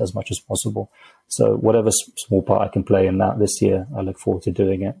emphasized as much as possible. So whatever small part I can play in that this year, I look forward to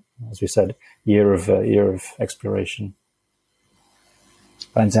doing it. As we said, year of exploration.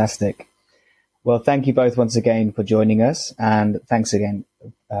 Fantastic. Well, thank you both once again for joining us, and thanks again,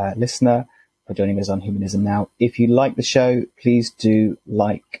 listener, for joining us on Humanism Now. If you like the show, please do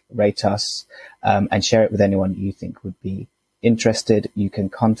rate us, and share it with anyone you think would be interested. You can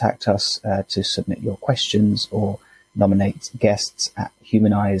contact us to submit your questions or nominate guests at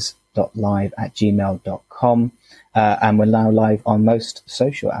humanize.live@gmail.com. And we're now live on most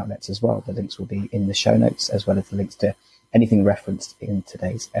social outlets as well. The links will be in the show notes, as well as the links to anything referenced in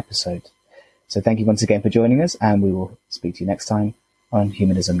today's episode. So thank you once again for joining us, and we will speak to you next time on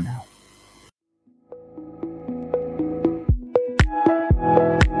Humanism Now.